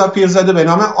گلستان و رضا پیرزاده به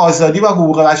نام آزادی و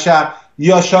حقوق بشر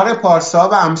یاشار پارسا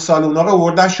و امثال اونا رو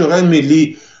آوردن شورای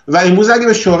ملی و امروز اگه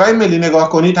به شورای ملی نگاه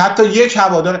کنید حتی یک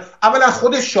هوادار، اولا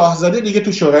خود شاهزاده دیگه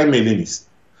تو شورای ملی نیست،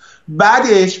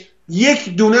 بعدش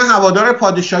یک دونه هوادار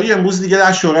پادشاهی امروز دیگه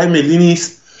در شورای ملی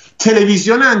نیست.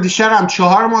 تلویزیون اندیشه هم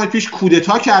 4 ماه پیش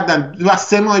کودتا کردن و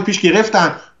 3 ماه پیش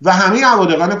گرفتن و همه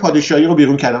هواداران پادشاهی رو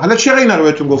بیرون کردن. حالا چرا اینا رو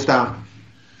بهتون گفتم؟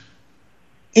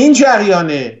 این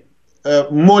جریان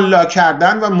ملا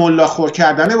کردن و ملاخور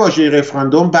کردن واژه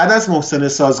رفراندوم بعد از محسن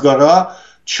سازگارا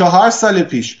 4 سال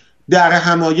پیش در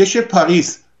همایش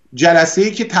پاریس،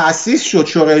 جلسه‌ای که تأسیس شد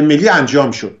شورای ملی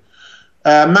انجام شد.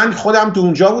 من خودم تو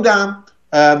اونجا بودم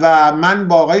و من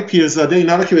با آقای پیرزاده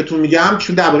اینا رو که بهتون میگم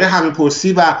چون درباره همه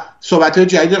پرسی و صحبت‌های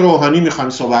جدید روحانی میخوایم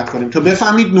صحبت کنیم تا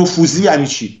بفهمید نفوذی یعنی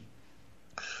چی.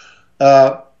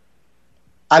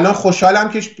 الان خوشحالم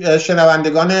که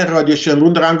شنوندگان رادیو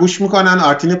شمرون دارن گوش میکنن،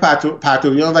 آرتین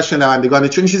پرتویان و شنوندگان،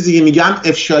 چون چیزی میگم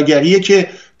افشاگریه که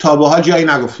تا به حال جایی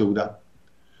نگفته بودم.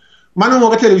 من اون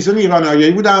موقع تلویزیون ایران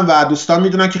آریایی بودم و دوستان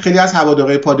میدونن که خیلی از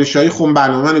هوادارهای پادشاهی خون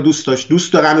برنامه رو دوست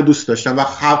داشتن و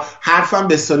حرفم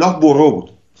به اصطلاح برو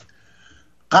بود.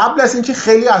 قبل از اینکه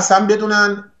خیلی اصلا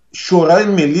بدونن شورای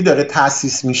ملی داره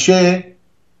تأسیس میشه،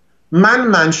 من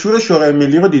منشور شورای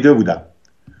ملی رو دیده بودم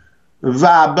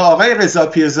و به آقای رضا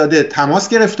پیرزاده تماس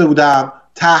گرفته بودم،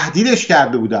 تهدیدش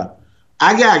کرده بودم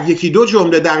اگر یکی دو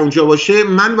جمله در اونجا باشه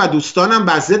من و دوستانم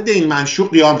بر ضد این منشور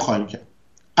قیام خواهیم کرد.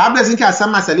 قبل از اینکه اصلا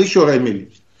مسئله شورای ملی،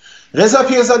 رضا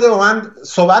پیرزاده با من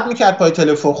صحبت میکرد پای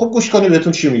تلفن. خوب گوش کنید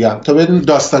بهتون چی میگم تا بدون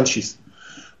داستان چیست.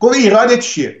 گفت ایرادت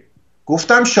چیه؟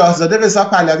 گفتم شاهزاده رضا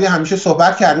پهلوی همیشه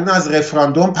صحبت کردون از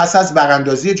رفراندوم پس از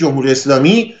براندازی جمهوری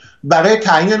اسلامی برای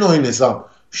تعیین نوع نظام.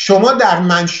 شما در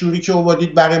منشوری که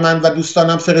آوردید برای من و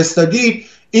دوستانم فرستادید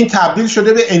این تبدیل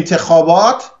شده به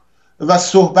انتخابات و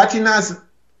صحبتی نه از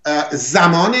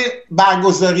زمان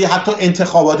برگزاری حتی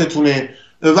انتخاباتتونه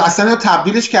و اصلا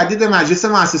تبدیلش کردید به مجلس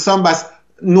مؤسسان. بس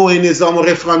نوع نظام و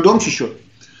رفراندوم چی شد؟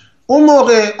 اون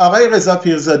موقع آقای رضا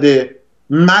پیرزاده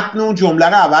متن و جمله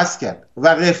رو عوض کرد و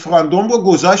رفراندوم رو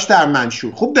گذاشت در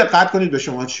منشور. خوب دقت کنید به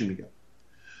شما چی میگم.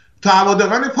 تا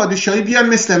هواداران پادشاهی بیان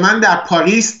مثل من در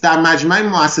پاریس در مجمع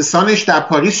مؤسسانش در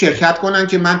پاریس شرکت کنن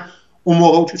که من اون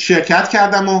موقع شرکت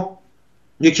کردم و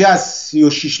یکی از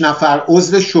 36 نفر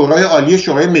عضو شورای عالی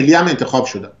شورای ملی هم انتخاب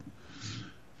شدم.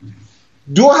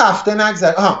 2 هفته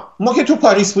نگذشت ما که تو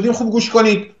پاریس بودیم، خوب گوش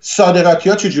کنید صادراتی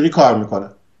ها چجوری کار میکنن.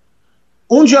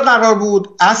 اونجا قرار بود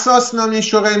اساسنامه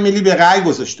شورای ملی به رأی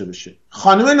گذاشته بشه.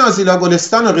 خانم نازیلا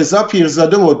گلستان و رضا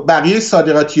پیرزاده و بقیه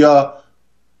صادراتی ها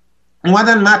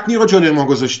اومدن متنی رو جلوی ما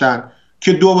گذاشتن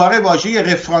که دوباره واژه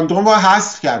رفراندوم رو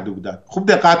حذف کرده بودن.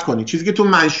 خوب دقت کنید، چیزی که تو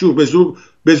منشور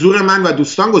به زور من و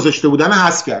دوستان گذاشته بودن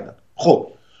حذف کردن. خب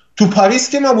تو پاریس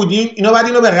که ما بودیم اینا بعد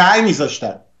اینو به رأی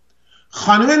میذاشتن.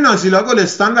 خانم نازیلا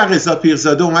گلستان و رضا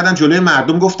پیرزاده اومدن جلوی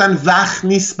مردم گفتن وقت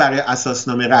نیست برای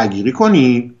اساسنامه رأی گیری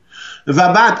کنیم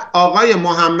و بعد آقای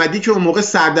محمدی که اون موقع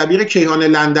سردبیر کیهان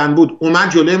لندن بود اومد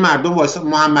جلوی مردم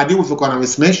محمدی بود فکر کنم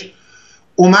اسمش،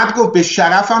 اومد گفت به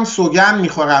شرفم سوگند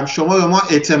میخورم شما به ما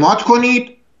اعتماد کنید،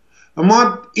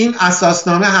 ما این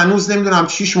اساسنامه هنوز نمیدونم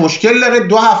چیش مشکل داره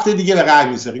 2 هفته دیگه به رأی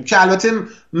میذاریم. که البته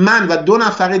من و 2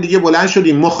 نفر دیگه بلند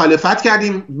شدیم مخالفت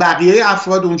کردیم، بقیه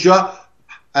افراد اونجا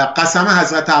قسم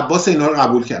حضرت عباس اینا رو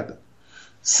قبول کردن.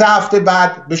 3 هفته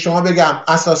بعد به شما بگم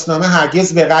اساسنامه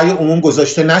هرگز به رأی عموم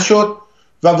گذاشته نشد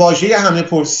و واژه همه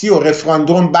پرسی و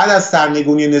رفراندوم بعد از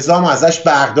سرنگونی نظام ازش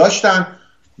برداشتن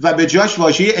و به جاش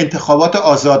واژه انتخابات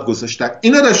آزاد گذاشتن.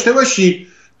 اینو داشته باشید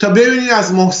تا ببینید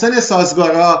از محسن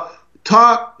سازگارا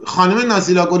تا خانم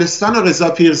نازیلا گلستان و رضا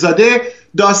پیرزاده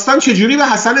داستان چجوری به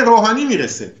حسن روحانی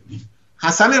میرسه.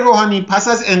 حسن روحانی پس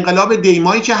از انقلاب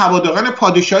دیمایی که هواداران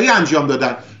پادشاهی انجام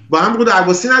دادن، با هم رو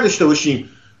درواسی نداشته باشیم،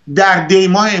 در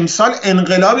دیماه امسال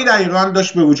انقلابی در ایران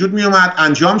داشت به وجود می اومد،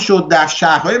 انجام شد. در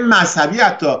شهرهای مذهبی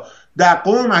حتی در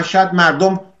قم مشهد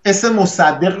مردم اسم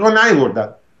مصدق رو نیاوردن.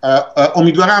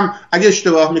 امیدوارم اگه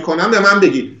اشتباه میکنم به من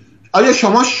بگید. آیا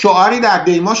شما شعاری در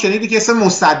دیما شنیدی که اسم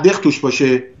مصدق توش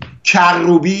باشه؟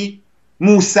 کروبی،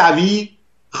 موسوی،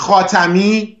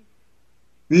 خاتمی،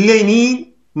 لنین،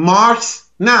 مارکس؟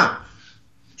 نه.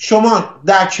 شما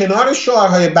در کنار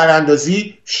شعارهای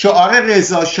براندازی شعار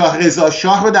رضا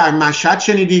شاه رو در مشهد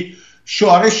شنیدید،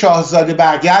 شعار شاهزاده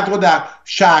برگرد رو در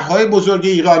شهرهای بزرگ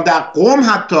ایران در قم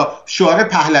حتی شعار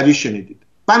پهلوی شنیدید.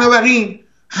 بنابراین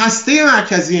هسته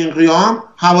مرکزی این قیام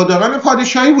هواداران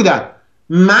پادشاهی بودن.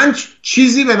 من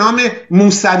چیزی به نام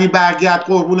موسوی برگرد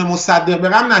قربون مصدق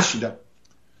برم نشیدم.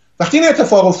 وقتی این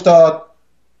اتفاق افتاد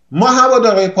ما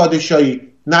هوادارهای پادشاهی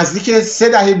نزدیک 3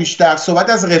 دهه بیشتر صحبت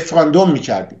از رفراندوم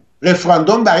میکردیم.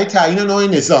 رفراندوم برای تعیین نوع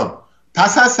نظام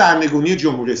پس از سرنگونی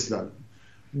جمهوری اسلامی.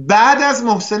 بعد از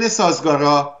محسن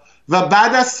سازگارا و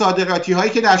بعد از صادراتی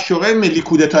هایی که در شورای ملی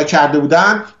کودتا کرده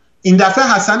بودن، این دفعه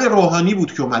حسن روحانی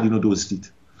بود که اومد اینو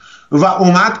دزدید و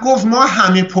اومد گفت ما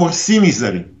همه پرسی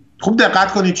میذاریم. خوب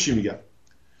دقت کنید چی میگم.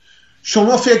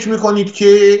 شما فکر میکنید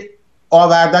که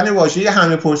آوردن واژه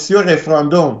همه پرسی و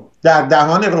رفراندوم در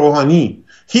دهان روحانی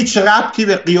هیچ ربطی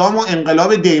به قیام و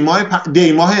انقلاب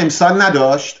دیماه امسال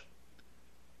نداشت؟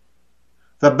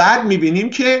 و بعد میبینیم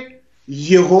که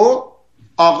یهو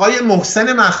آقای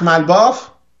محسن مخملباف،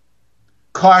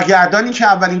 کارگردانی که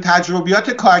اولین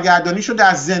تجربیات کارگردانیشو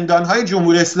در زندانهای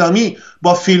جمهوری اسلامی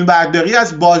با فیلمبرداری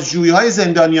از بازجویی‌های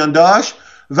زندانیان داشت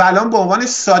و الان به عنوان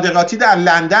صادراتی در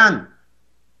لندن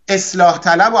اصلاح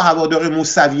طلب و هوادار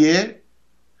موسویه،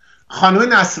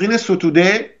 خانم نسرین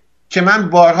ستوده که من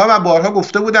بارها و بارها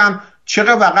گفته بودم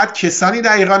چرا فقط کسانی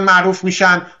در ایران معروف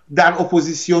میشن در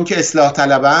اپوزیسیون که اصلاح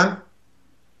طلبن،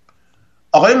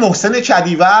 آقای محسن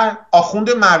چدیور، آخوند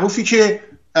معروفی که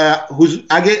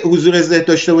اگه حضور ذهن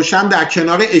داشته باشم در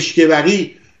کنار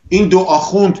اشکبری این دو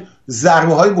آخوند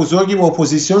ضربه های بزرگی به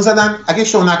اپوزیسیون زدن. اگه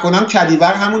اشتباه نکنم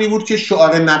کدیور همونی بود که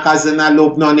شعار نه غزه نه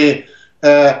لبنان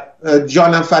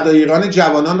جانم فدای ایران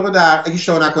جوانان رو در اگه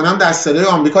اشتباه نکنم در صدای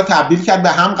آمریکا تبدیل کرد به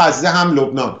هم غزه هم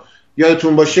لبنان.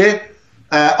 یادتون باشه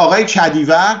آقای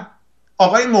کدیور،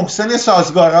 آقای محسن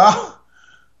سازگارا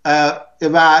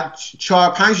و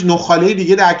 4-5 نخاله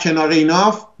دیگه در کنار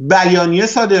اینا بیانیه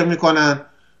صادر میکنن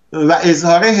و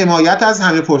اظهار حمایت از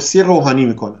همه پرسی روحانی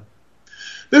میکنن.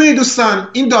 ببینید دوستان،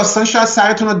 این داستان شاید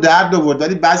سرتون رو درد آورد،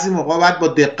 ولی بعضی موقع باید با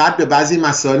دقت به بعضی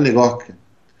مسائل نگاه کنید.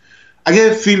 اگه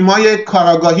فیلم‌های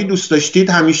کاراگاهی دوست داشتید،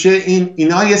 همیشه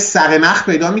اینا یه سرنخ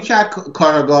پیدا میکرد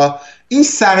کاراگاه، این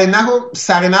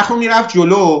سرنخ رو میرفت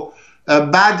جلو،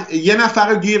 بعد یه نفر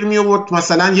رو گیر می آورد،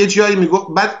 مثلا یه جایی میگفت،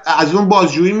 بعد از اون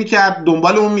بازجویی میکرد،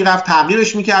 دنبال اون میرفت،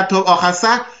 تعقیبش میکرد تا آخر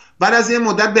سر بعد از یه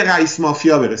مدت به رئیس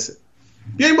مافیا برسه.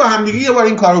 بیاییم با همدیگه یه بار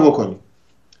این کارو بکنیم.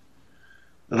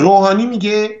 روحانی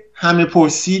میگه همه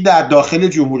پرسی در داخل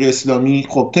جمهوری اسلامی،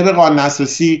 خب طبق قانون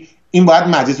اساسی این باید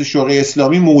مجلس شورای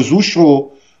اسلامی موضوعش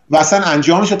رو و اصلا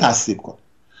انجامش رو تصویب کنه.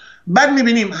 بعد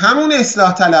میبینیم همون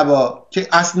اصلاح طلبا که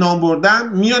از نام بردن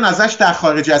میان ازش در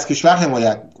خارج از کشور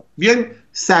حمایت میکنن. بیاین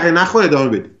سرنخ رو ادامه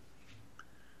بدیم.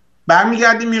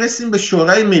 برمیگردیم میرسیم به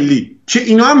شورای ملی که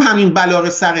اینا هم همین بلا رو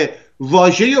سر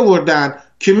واژه‌ای آوردن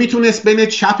که میتونست بین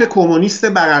چپ کمونیست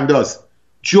برانداز،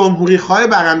 جمهوری خواه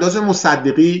برانداز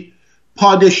مصدقی،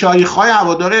 پادشاهی خواه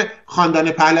هوادار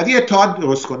خاندان پهلوی اتحاد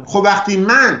درست کنه. خب وقتی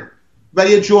من و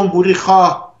یه جمهوری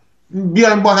خواه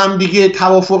بیایم با هم دیگه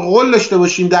توافق قول داشته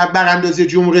باشیم در براندازی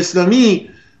جمهوری اسلامی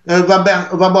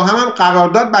و با هم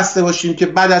قرارداد بسته باشیم که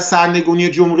بعد از سرنگونی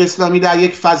جمهوری اسلامی در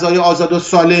یک فضای آزاد و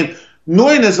سالم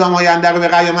نوع نظام آینده رو به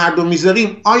رأی مردم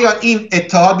میذاریم، آیا این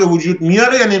اتحاد به وجود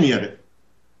میاره یا نمیاره؟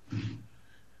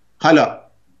 حالا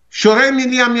شورای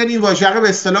ملی هم میاد این واژه رو به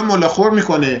اصطلاح ملاخور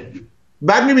میکنه.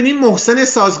 بعد میبینیم محسن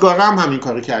سازگارا هم همین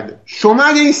کارو کرده. شما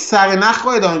اگه این سرنخ رو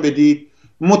ادامه بدید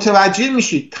متوجه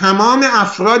میشید تمام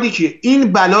افرادی که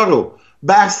این بلا رو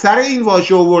بر سر این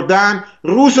واژه آوردن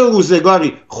روز و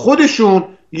روزگاری خودشون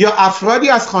یا افرادی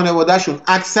از خانوادهشون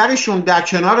اکثرشون در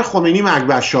کنار خمینی مرگ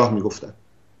بر شاه میگفتن.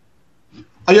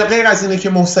 آیا غیر از اینه که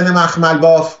محسن مخمل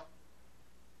باف؟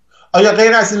 آیا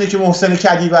غیر از اینه که محسن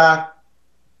کدیور؟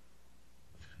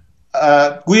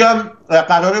 گویا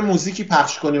قرار موزیکی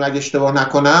پخش کنیم اگه اشتباه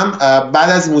نکنم بعد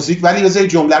از موزیک، ولی بذارید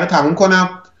جمله رو تموم کنم.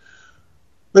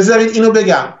 بذارید اینو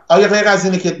بگم، آیا غیر از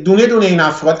اینه که دونه دونه این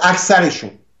افراد اکثرشون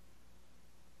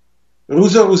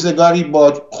روز و روزگاری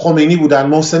با خمینی بودن،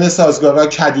 محسن سازگارا،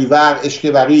 کدیور،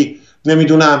 اشکبری،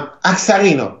 نمیدونم اکثر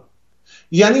اینا،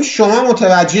 یعنی شما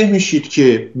متوجه میشید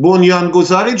که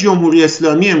بنیانگذار جمهوری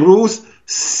اسلامی امروز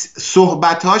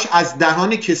صحبتاش از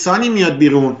دهان کسانی میاد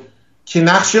بیرون که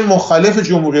نقش مخالف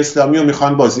جمهوری اسلامی رو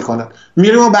میخوان بازی کنن.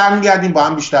 میریم و برمیگردیم با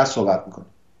هم بیشتر صحبت میکنیم.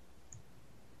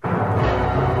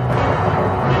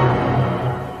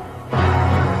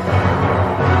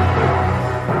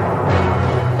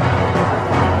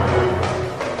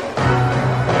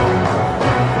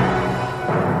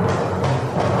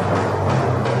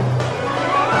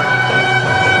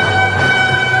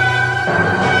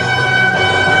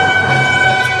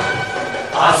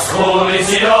 از خون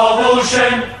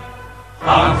سیاوشم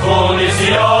هم خون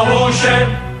سیاوشم،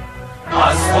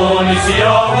 از خون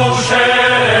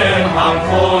سیاوشم هم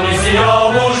خون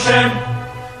سیاوشم،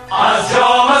 از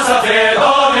جام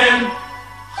سفیدانم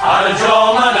هر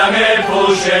جام نمی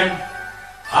پوشم،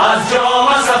 از جام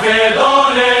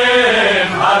سفیدانم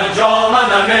هر جام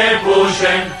نمی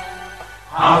پوشم،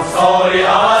 هم ساری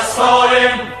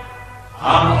اوستارم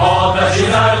هم آتش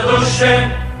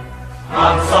زردشتم،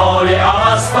 هم ساری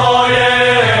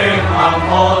اوستارم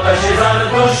هم آتش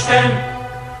زردشتیم،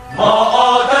 ما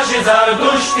آتش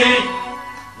زردشتی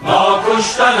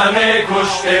ناکشته نمی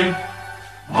کشتیم،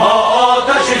 ما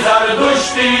آتش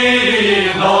زردشتی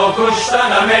ناکشته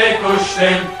نمی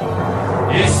کشتیم.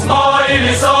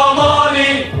 اسماعیل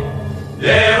سامانی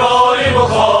دیواری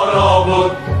بخارا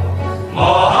بود،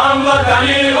 ما هم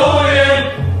وطنی اویم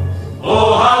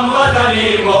او هم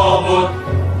وطنی ما بود،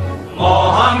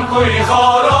 ما هم کوی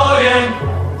خارایم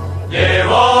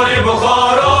دیواری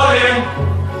بخارایم،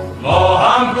 ما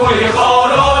هم کوی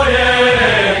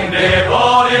خارایم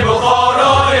دیواری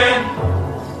بخارایم،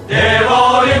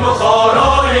 دیواری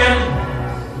بخارایم،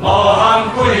 ما هم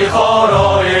کوی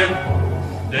خارایم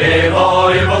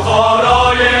دیواری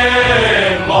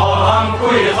بخارایم، ما هم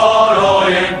کوی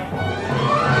خارایم.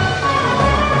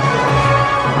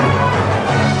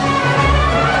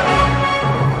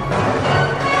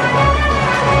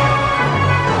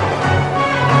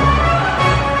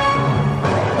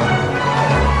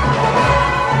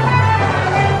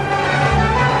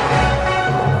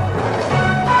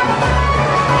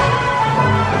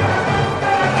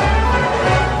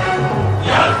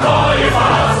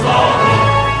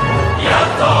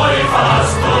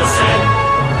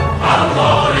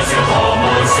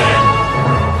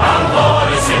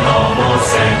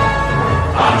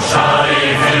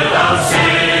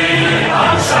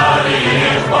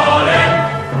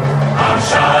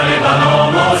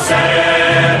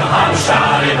 حسین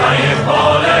همشهری به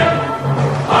اقباله،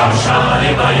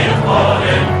 همشهری به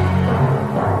اقباله.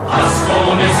 از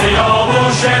خون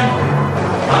سیاووشه،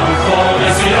 هم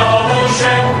خون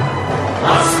سیاووشه،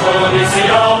 از خون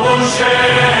سیاووشه،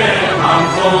 هم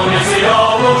خون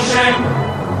سیاووشه.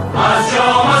 از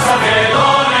جام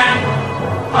سفیدانه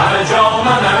هر جام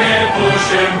نمی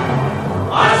پوشیم،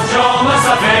 از جام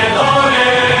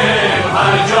سفیدانه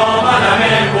هر جام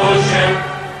نمی پوشیم.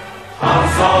 هم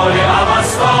سال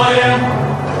اوستایم،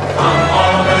 هم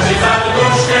آتشی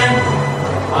زردشتیم،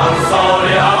 هم سال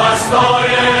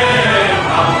اوستایم،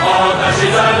 هم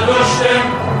آتشی زردشتیم.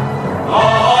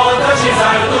 آتشی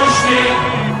زردشتیم،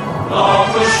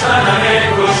 ناکشته نمی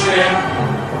کشتیم.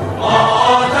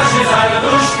 آتشی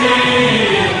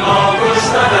زردشتیم،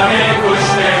 ناکشته نمی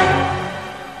کشتیم.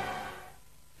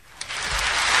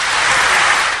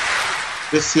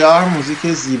 بسیار موزیک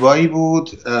زیبایی بود.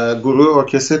 گروه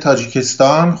ارکستر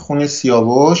تاجیکستان، خون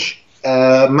سیاوش.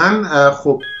 من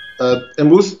خب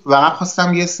امروز واقعا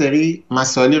خواستم یه سری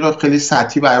مسائلی رو خیلی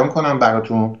سطحی بیان کنم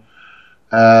براتون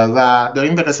و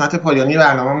داریم به قسمت پایانی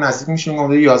برنامه نزدیک میشیم.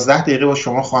 حدود 11 دقیقه با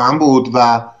شما خواهم بود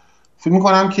و فکر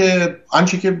میکنم که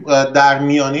آنچه که در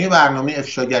میانه برنامه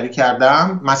افشاگری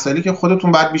کردم مسائلی که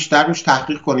خودتون باید بیشتر روش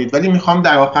تحقیق کنید، ولی میخوام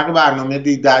در آخر برنامه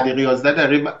 10 دقیقه 11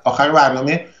 دقیقه آخر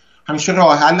برنامه همیشه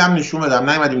راه حلم نشون بدم.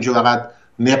 نیومدیم اینجا فقط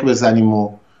نق بزنیم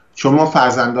و چون ما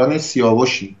فرزندان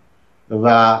سیاوشی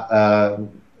و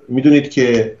میدونید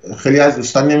که خیلی از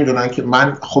دوستان نمیدونن که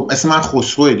من خب اسم من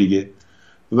خسروه دیگه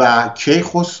و کی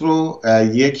خسرو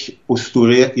یک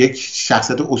اسطوره، یک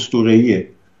شخصیت اسطوره‌ایه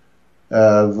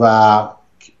و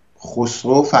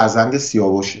خسرو فرزند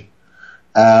سیاوشه.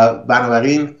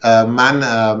 بنابراین من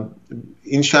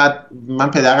این شاید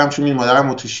من پدرم چون این مادرم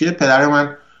اتریشیه، پدر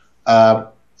من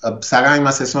سر همین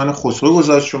مسئله اسم من خسرو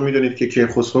گذاشت چون میدونید که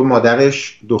خسرو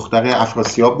مادرش دختر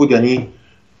افراسیاب بود. یعنی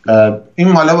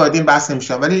این مالا باید این بحث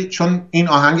نمیشه، ولی چون این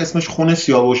آهنگ اسمش خون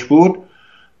سیاوش بود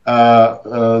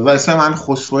و اسم من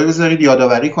خسروی بذارید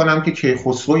یادآوری کنم که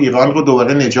کیخسرو ایران رو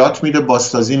دوباره نجات میده،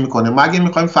 بازسازی میکنه. ما اگه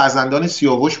میخوایم فرزندان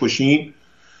سیاوش باشیم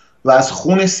و از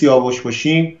خون سیاوش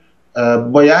باشیم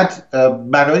باید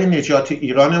برای نجات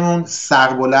ایرانمون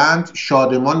سربلند،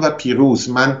 شادمان و پیروز.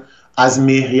 من از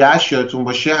مهریه‌اش یادتون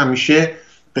باشه همیشه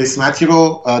قسمتی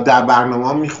رو در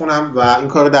برنامه میخونم و این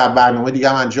کار رو در برنامه دیگه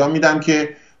هم انجام میدم که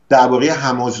درباره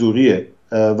همازوریه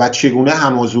و چگونه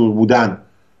همازور بودن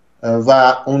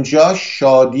و اونجا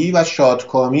شادی و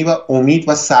شادکامی و امید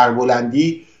و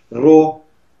سربلندی رو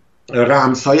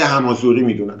رمزهای همازوری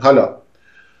میدونن. حالا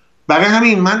برای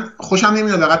همین من خوشم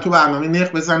نمیاد فقط تو برنامه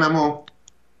نق بزنم و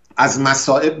از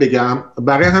مصائب بگم.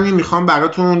 برای همین میخوام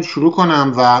براتون شروع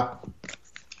کنم و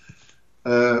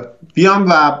بیام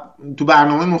و تو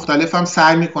برنامه مختلفم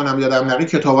سعی میکنم یادم نره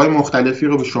کتابای مختلفی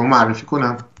رو به شما معرفی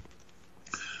کنم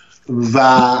و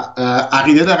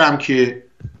عقیده دارم که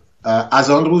از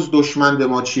آن روز دشمن به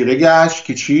ما چیره گشت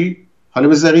که چی؟ حالا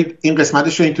بذارید این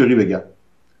قسمتش رو اینطوری بگم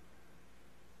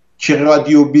که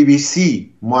رادیو BBC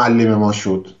معلم ما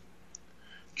شد،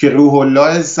 که روح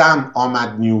الله زم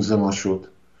آمد نیوز ما شد،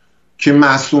 که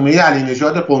معصومه علی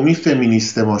نژاد قومی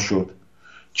فمینیست ما شد،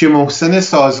 که محسن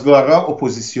سازگارا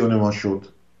اپوزیسیون ما شد،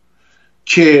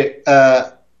 که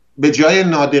به جای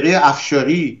نادره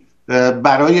افشاری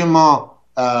برای ما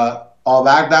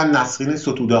آوردن نسرین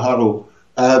ستوده ها رو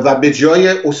و به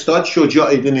جای استاد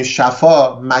شجاع‌الدین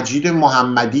شفا مجید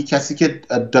محمدی، کسی که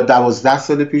 12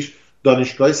 سال پیش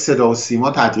دانشگاه صدا و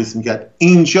سیما تدریس میکرد،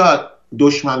 اینجا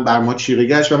دشمن بر ما چیره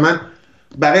گشت. و من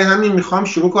برای همین میخوام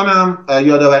شروع کنم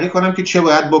یادآوری کنم که چه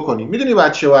باید بکنیم. میدونی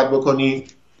باید چه باید بکنی؟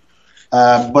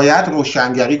 باید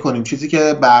روشنگری کنیم، چیزی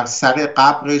که بر سر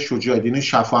قبر شجاع‌الدین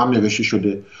شفا هم نوشته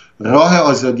شده. راه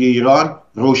آزادی ایران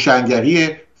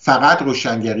روشنگریه، فقط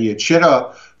روشنگریه.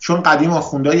 چرا؟ چون قدیم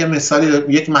آخوندها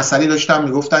یک مسئله داشتن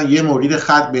میگفتن یه مرید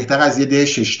خط بهتر از یه ده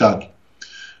ششتاگ.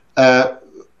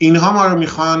 اینها ما رو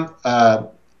میخوان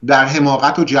در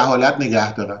حماقت و جهالت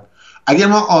نگه دارن. اگه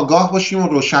ما آگاه باشیم و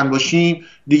روشن باشیم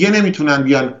دیگه نمیتونن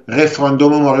بیان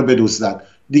رفراندوم ما رو بدزدن،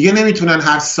 دیگه نمیتونن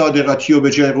هر صادراتی رو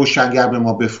به جای روشنگر به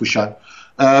ما بفروشن.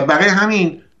 برای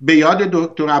همین به یاد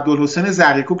دکتر عبدالحسین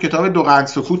زریکوب کتاب دو قرن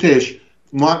سکوتش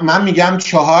من میگم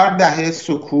 4 دهه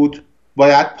سکوت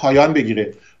باید پایان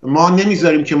بگیره. ما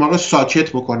نمیذاریم که ما رو ساکت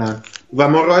بکنن و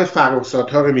ما راه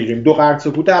فراسات ها رو میریم. دو قرن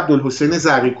سکوت عبدالحسین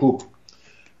زریکوب.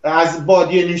 از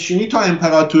بادیه نشینی تا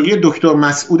امپراتوری دکتر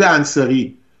مسعود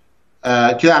انصاری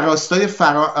که در راستای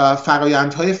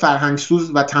فرایندهای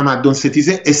فرهنگسوز و تمدن ستیز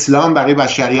اسلام برای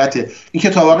بشریت، این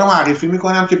کتابا رو معرفی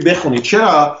میکنم که بخونید.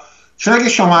 چرا؟ چون اگه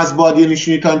شما از بادیه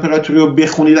نشینی تا امپراتوری رو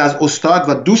بخونید از استاد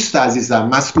و دوست عزیزم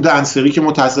مسعود انصاری که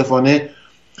متاسفانه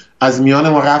از میان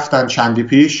ما رفتن چندی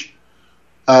پیش.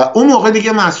 اون موقع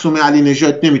دیگه معصوم علی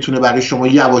نژاد نمیتونه برای شما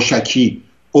یواشکی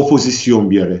اپوزیسیون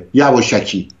بیاره،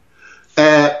 یواشکی.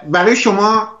 برای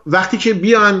شما وقتی که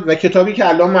بیان و کتابی که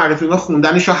الان معرفی ما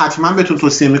خوندنش رو حتما بهتون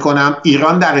توصیه میکنم،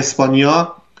 ایران در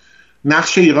اسپانیا،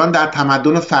 نقش ایران در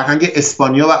تمدن و فرهنگ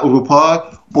اسپانیا و اروپا،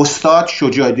 استاد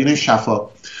شجاع‌الدین شفا.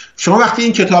 شما وقتی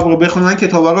این کتاب رو بخونید، من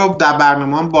کتابا رو در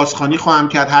برنامه‌ام بازخوانی خواهم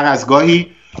کرد هر از گاهی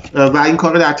و این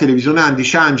کار رو در تلویزیون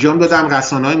اندیشه انجام دادم،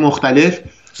 رسانه‌های مختلف،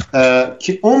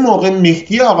 که اون موقع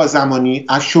مهدی آقا زمانی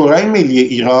از شورای ملی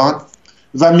ایران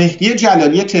و مهدی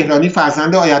جلالی تهرانی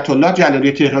فرزند آیت الله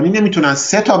جلالی تهرانی نمیتونن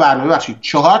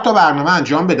 4 تا برنامه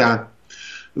انجام بدن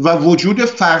و وجود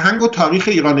فرهنگ و تاریخ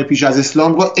ایران پیش از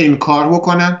اسلام رو انکار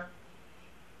بکنن،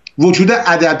 وجود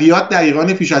ادبیات در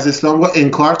ایران پیش از اسلام رو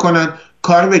انکار کنن.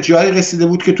 کار به جایی رسیده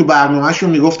بود که تو برنامهشون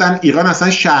میگفتن ایران اصلا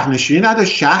شهرنشینی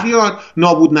نداشت، شهری رو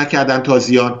نابود نکردن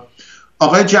تازیان.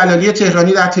 آقای جلالی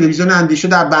تهرانی در تلویزیون اندیشه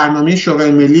در برنامه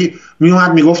شورای ملی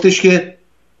میومد میگفتش که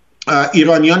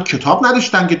ایرانیان کتاب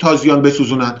نداشتن که تازیان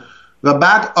بسوزونن، و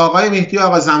بعد آقای مهدی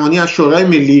آقا زمانی از شورای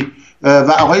ملی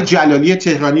و آقای جلالی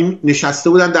تهرانی نشسته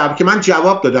بودن در که من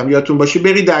جواب دادم. یادتون باشه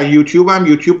برید در یوتیوبم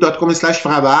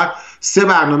youtube.com/فروهر 3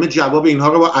 برنامه جواب اینها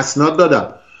رو با اسناد دادم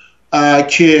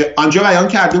که آنجا بیان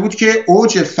کرده بود که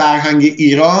اوج فرهنگ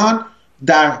ایران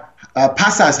در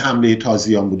پس از حمله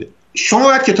تازیان بوده. شما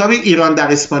باید کتاب ایران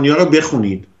در اسپانیا رو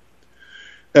بخونید،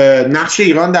 نقش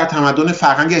ایران در تمدن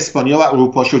فرهنگ اسپانیا و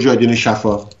اروپا، شجاع‌الدین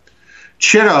شفا.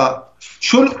 چرا؟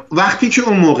 چون وقتی که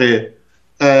اون موقع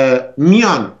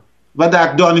میان و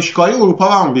در دانشگاه اروپا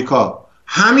و آمریکا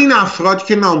همین افراد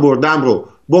که نام بردم رو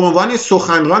به عنوان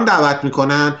سخنران دعوت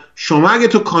میکنن، شما اگه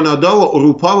تو کانادا و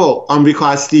اروپا و آمریکا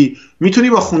هستی میتونی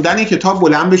با خوندن این کتاب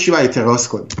بلند بشی و اعتراض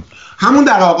کنی. همون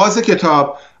در آغاز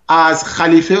کتاب از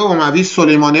خلیفه اموی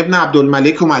سلیمان ابن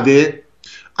عبدالملک اومده،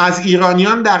 از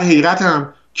ایرانیان در حیرت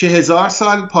هم که 1000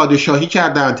 سال پادشاهی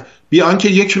کردند بی آنکه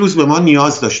یک روز به ما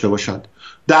نیاز داشته باشند،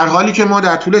 در حالی که ما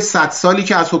در طول 100 سالی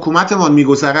که از حکومتمان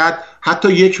میگذرد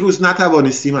حتی یک روز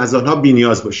نتوانستیم از آنها بی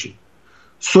نیاز باشیم.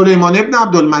 سلیمان ابن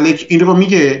عبدالملک این رو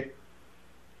میگه،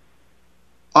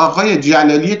 آقای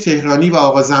جلالی تهرانی و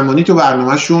آقا زمانی تو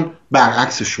برنامهشون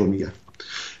برعکسش رو میگن.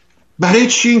 برای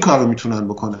چی این کار رو میتونن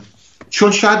بکنن؟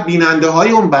 چون شاید بیننده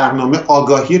های اون برنامه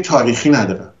آگاهی تاریخی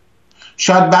ندارن،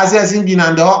 شاید بعضی از این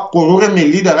بیننده ها غرور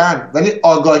ملی دارن ولی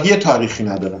آگاهی تاریخی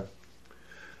ندارن.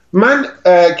 من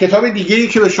کتاب دیگه‌ای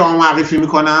که به شما معرفی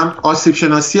میکنم، آسیب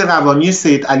شناسی روانی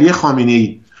سید علی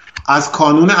خامنه‌ای از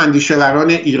کانون اندیشه‌وران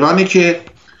ایرانه که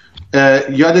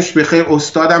یادش بخیر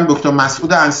استادم دکتر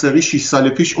مسعود انصاری 6 سال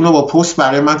پیش اونو با پست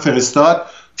برای من فرستاد،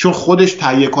 چون خودش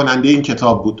تهیه کننده این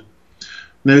کتاب بود.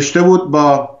 نوشته بود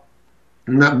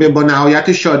با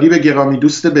نهایت شادی به گرامی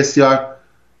دوست بسیار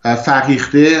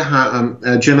فرهیخته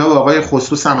جناب آقای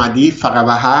خسرو صمدی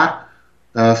فروهر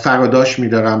فراداش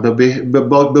می‌دارم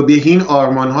به بهین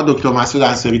آرمان‌ها دکتر مسعود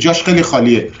انصاری. جاش خیلی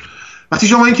خالیه. وقتی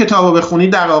شما این کتاب رو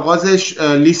بخونید در آغازش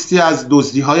لیستی از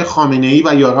دزدی‌های خامنه‌ای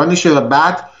و یارانشه و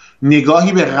بعد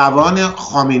نگاهی به روان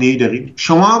خامنه‌ای دارید.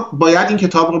 شما باید این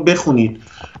کتاب رو بخونید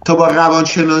تا با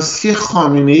روانشناسی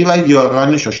خامنه‌ای و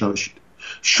یارانش آشنا بشید.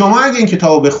 شما اگه این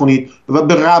کتاب رو بخونید و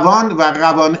به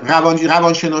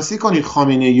روانشناسی کنید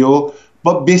خامنه‌ای رو،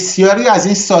 با بسیاری از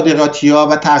این صادقاتی‌ها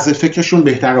و طرز فکرشون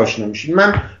بهتر آشنا میشید.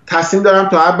 من تصمیم دارم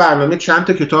تا هر برنامه چند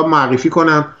تا کتاب معرفی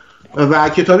کنم و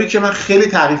کتابی که من خیلی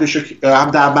تعریفش رو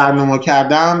در برنامه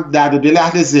کردم، درد و دل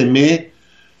اهل ذمه،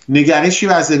 نگرشی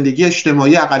و زندگی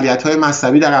اجتماعی اقلیت‌های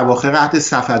مذهبی در اواخر عهد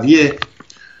صفویه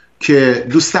که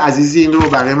دوست عزیزی این رو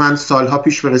برای من سالها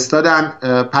پیش فرستادن،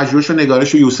 پژوهش و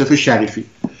نگارش یوسف شریفی.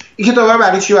 این کتاب رو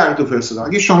برای چی براتون فرستادم؟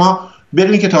 اگه شما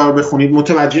برید کتاب رو بخونید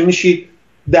متوجه میشید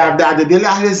در درد دل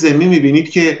اهل ذمه میبینید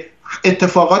که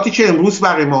اتفاقاتی که امروز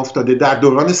برای ما افتاده در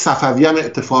دوران صفوی هم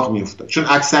اتفاق میافتاد، چون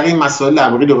اکثر این مسائل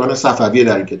درباره دوران صفویه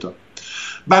در این کتاب.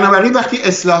 بنابراین وقتی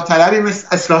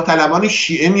اصلاح طلبان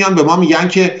شیعه میان به ما میگن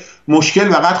که مشکل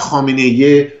فقط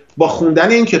خامنه‌ایه، با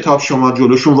خوندن این کتاب شما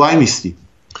جلوشون وای میستی.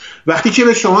 وقتی که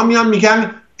به شما میان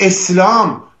میگن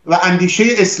اسلام و اندیشه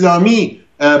اسلامی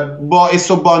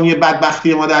باعث و بانی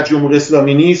بدبختی ما در جمهوری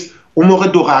اسلامی نیست، اون موقع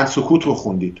دو قرن سکوت رو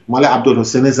خوندید، مال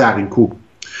عبدالحسین زرینکوب.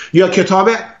 یا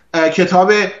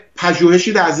کتاب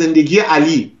پژوهشی در زندگی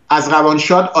علی از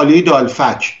روانشاد علی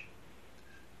دالفک.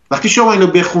 وقتی شما اینو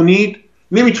بخونید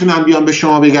نمیتونن بیان به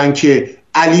شما بگن که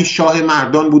علی شاه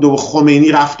مردان بوده و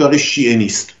خمینی رفتار شیعه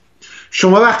نیست.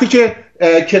 شما وقتی که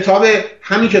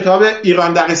همین کتاب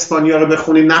ایران در اسپانیا رو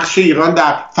بخونید، نقش ایران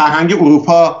در فرهنگ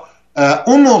اروپا،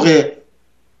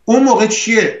 اون اون موقع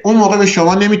چیه؟ اون موقع به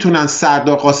شما نمیتونن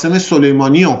سردار قاسم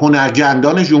سلیمانی و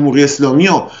هنرگندان جمهوری اسلامی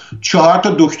و 4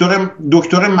 تا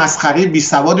دکتر مسخره بی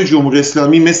سواد جمهوری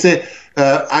اسلامی مثل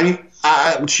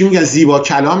چی میگن زیبا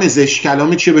کلام زشت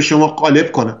کلام چیه به شما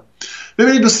غالب کنن.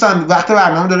 ببینید دوستان، وقت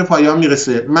برنامه داره پایان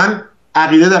میرسه. من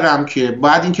عقیده دارم که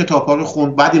باید این کتاب‌ها رو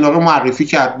خوند، بعد اینا رو معرفی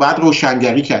کرد، بعد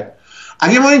روشنگری کرد.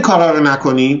 اگه ما این کارا رو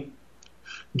نکنیم،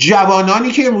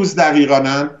 جوانانی که امروز در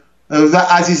ایرانن و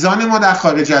عزیزان ما در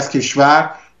خارج از کشور،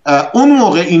 اون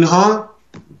موقع اینها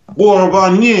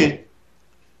قربانی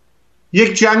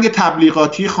یک جنگ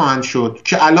تبلیغاتی خواهند شد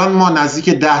که الان ما نزدیک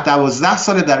 10-12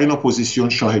 سال در این اپوزیسیون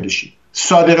شاهدشیم.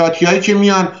 صادراتی هایی که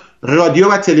میان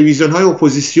رادیو و تلویزیون های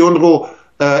اپوزیسیون رو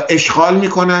اشغال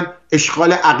میکنن،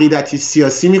 اشغال عقیدتی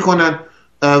سیاسی میکنن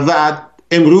و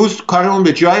امروز کارمون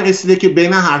به جای رسیده که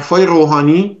بین حرفای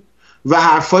روحانی و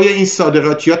حرفای این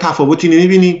صادراتی ها تفاوتی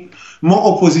نمیبینیم. ما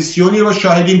اپوزیسیونی رو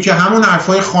شاهدیم که همون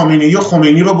حرفای خامنه‌ای و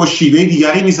خمینی رو با شیوه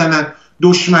دیگری میزنن.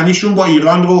 دشمنیشون با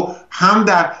ایران رو هم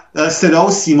در صدا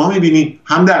و سیما میبینیم،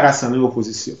 هم در رسانه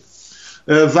اپوزیسیون.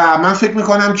 و من فکر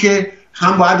میکنم که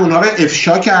هم باید اونها رو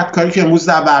افشا کرد، کاری که امروز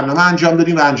در برنامه انجام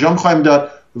دادیم و انجام خواهیم داد،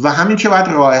 و همین که باید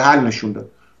راه حل نشون داد.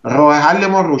 راه حل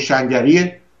ما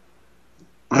روشنگریه،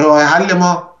 راه حل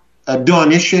ما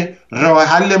دانش، راه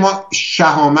حل ما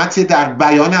شهامت در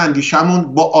بیان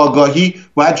اندیشمون با آگاهی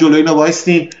باید جلوی اینا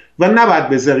وایستیم و نباید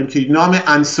بذاریم که نام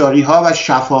انصاری ها و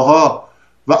شفاها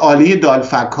و عالی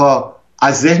دالفک ها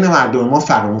از ذهن مردم ما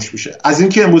فراموش بشه. از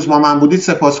اینکه امروز با من بودید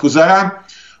سپاسگزارم.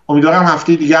 امیدوارم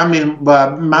هفته دیگه هم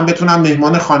من بتونم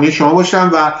مهمان خانه شما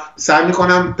باشم و سعی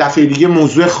میکنم دفعه دیگه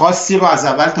موضوع خاصی رو از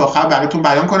اول تا آخر براتون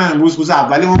بیان کنم. امروز روز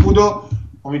اولمون بود و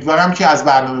امیدوارم که از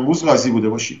برنامه امروز راضی بوده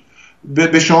باشید.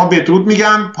 به شما بدرود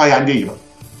میگم. پاینده ایران.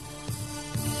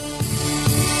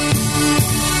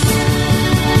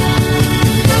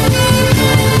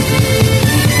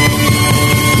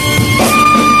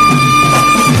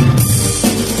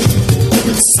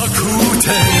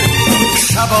 سکوت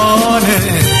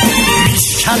شبانه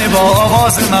میشکنه با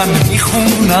آواز من،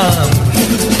 میخونم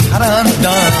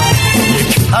پرندم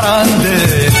یک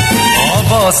پرنده،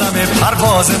 آوازم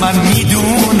پرواز من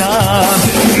میدونم،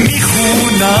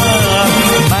 میخونم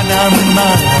منم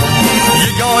من،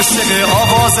 یک عاشق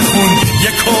آواز خون،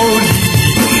 یک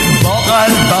کلی با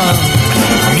قلبم،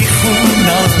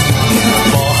 میخونم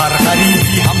با هر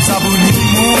غریبی هم زبون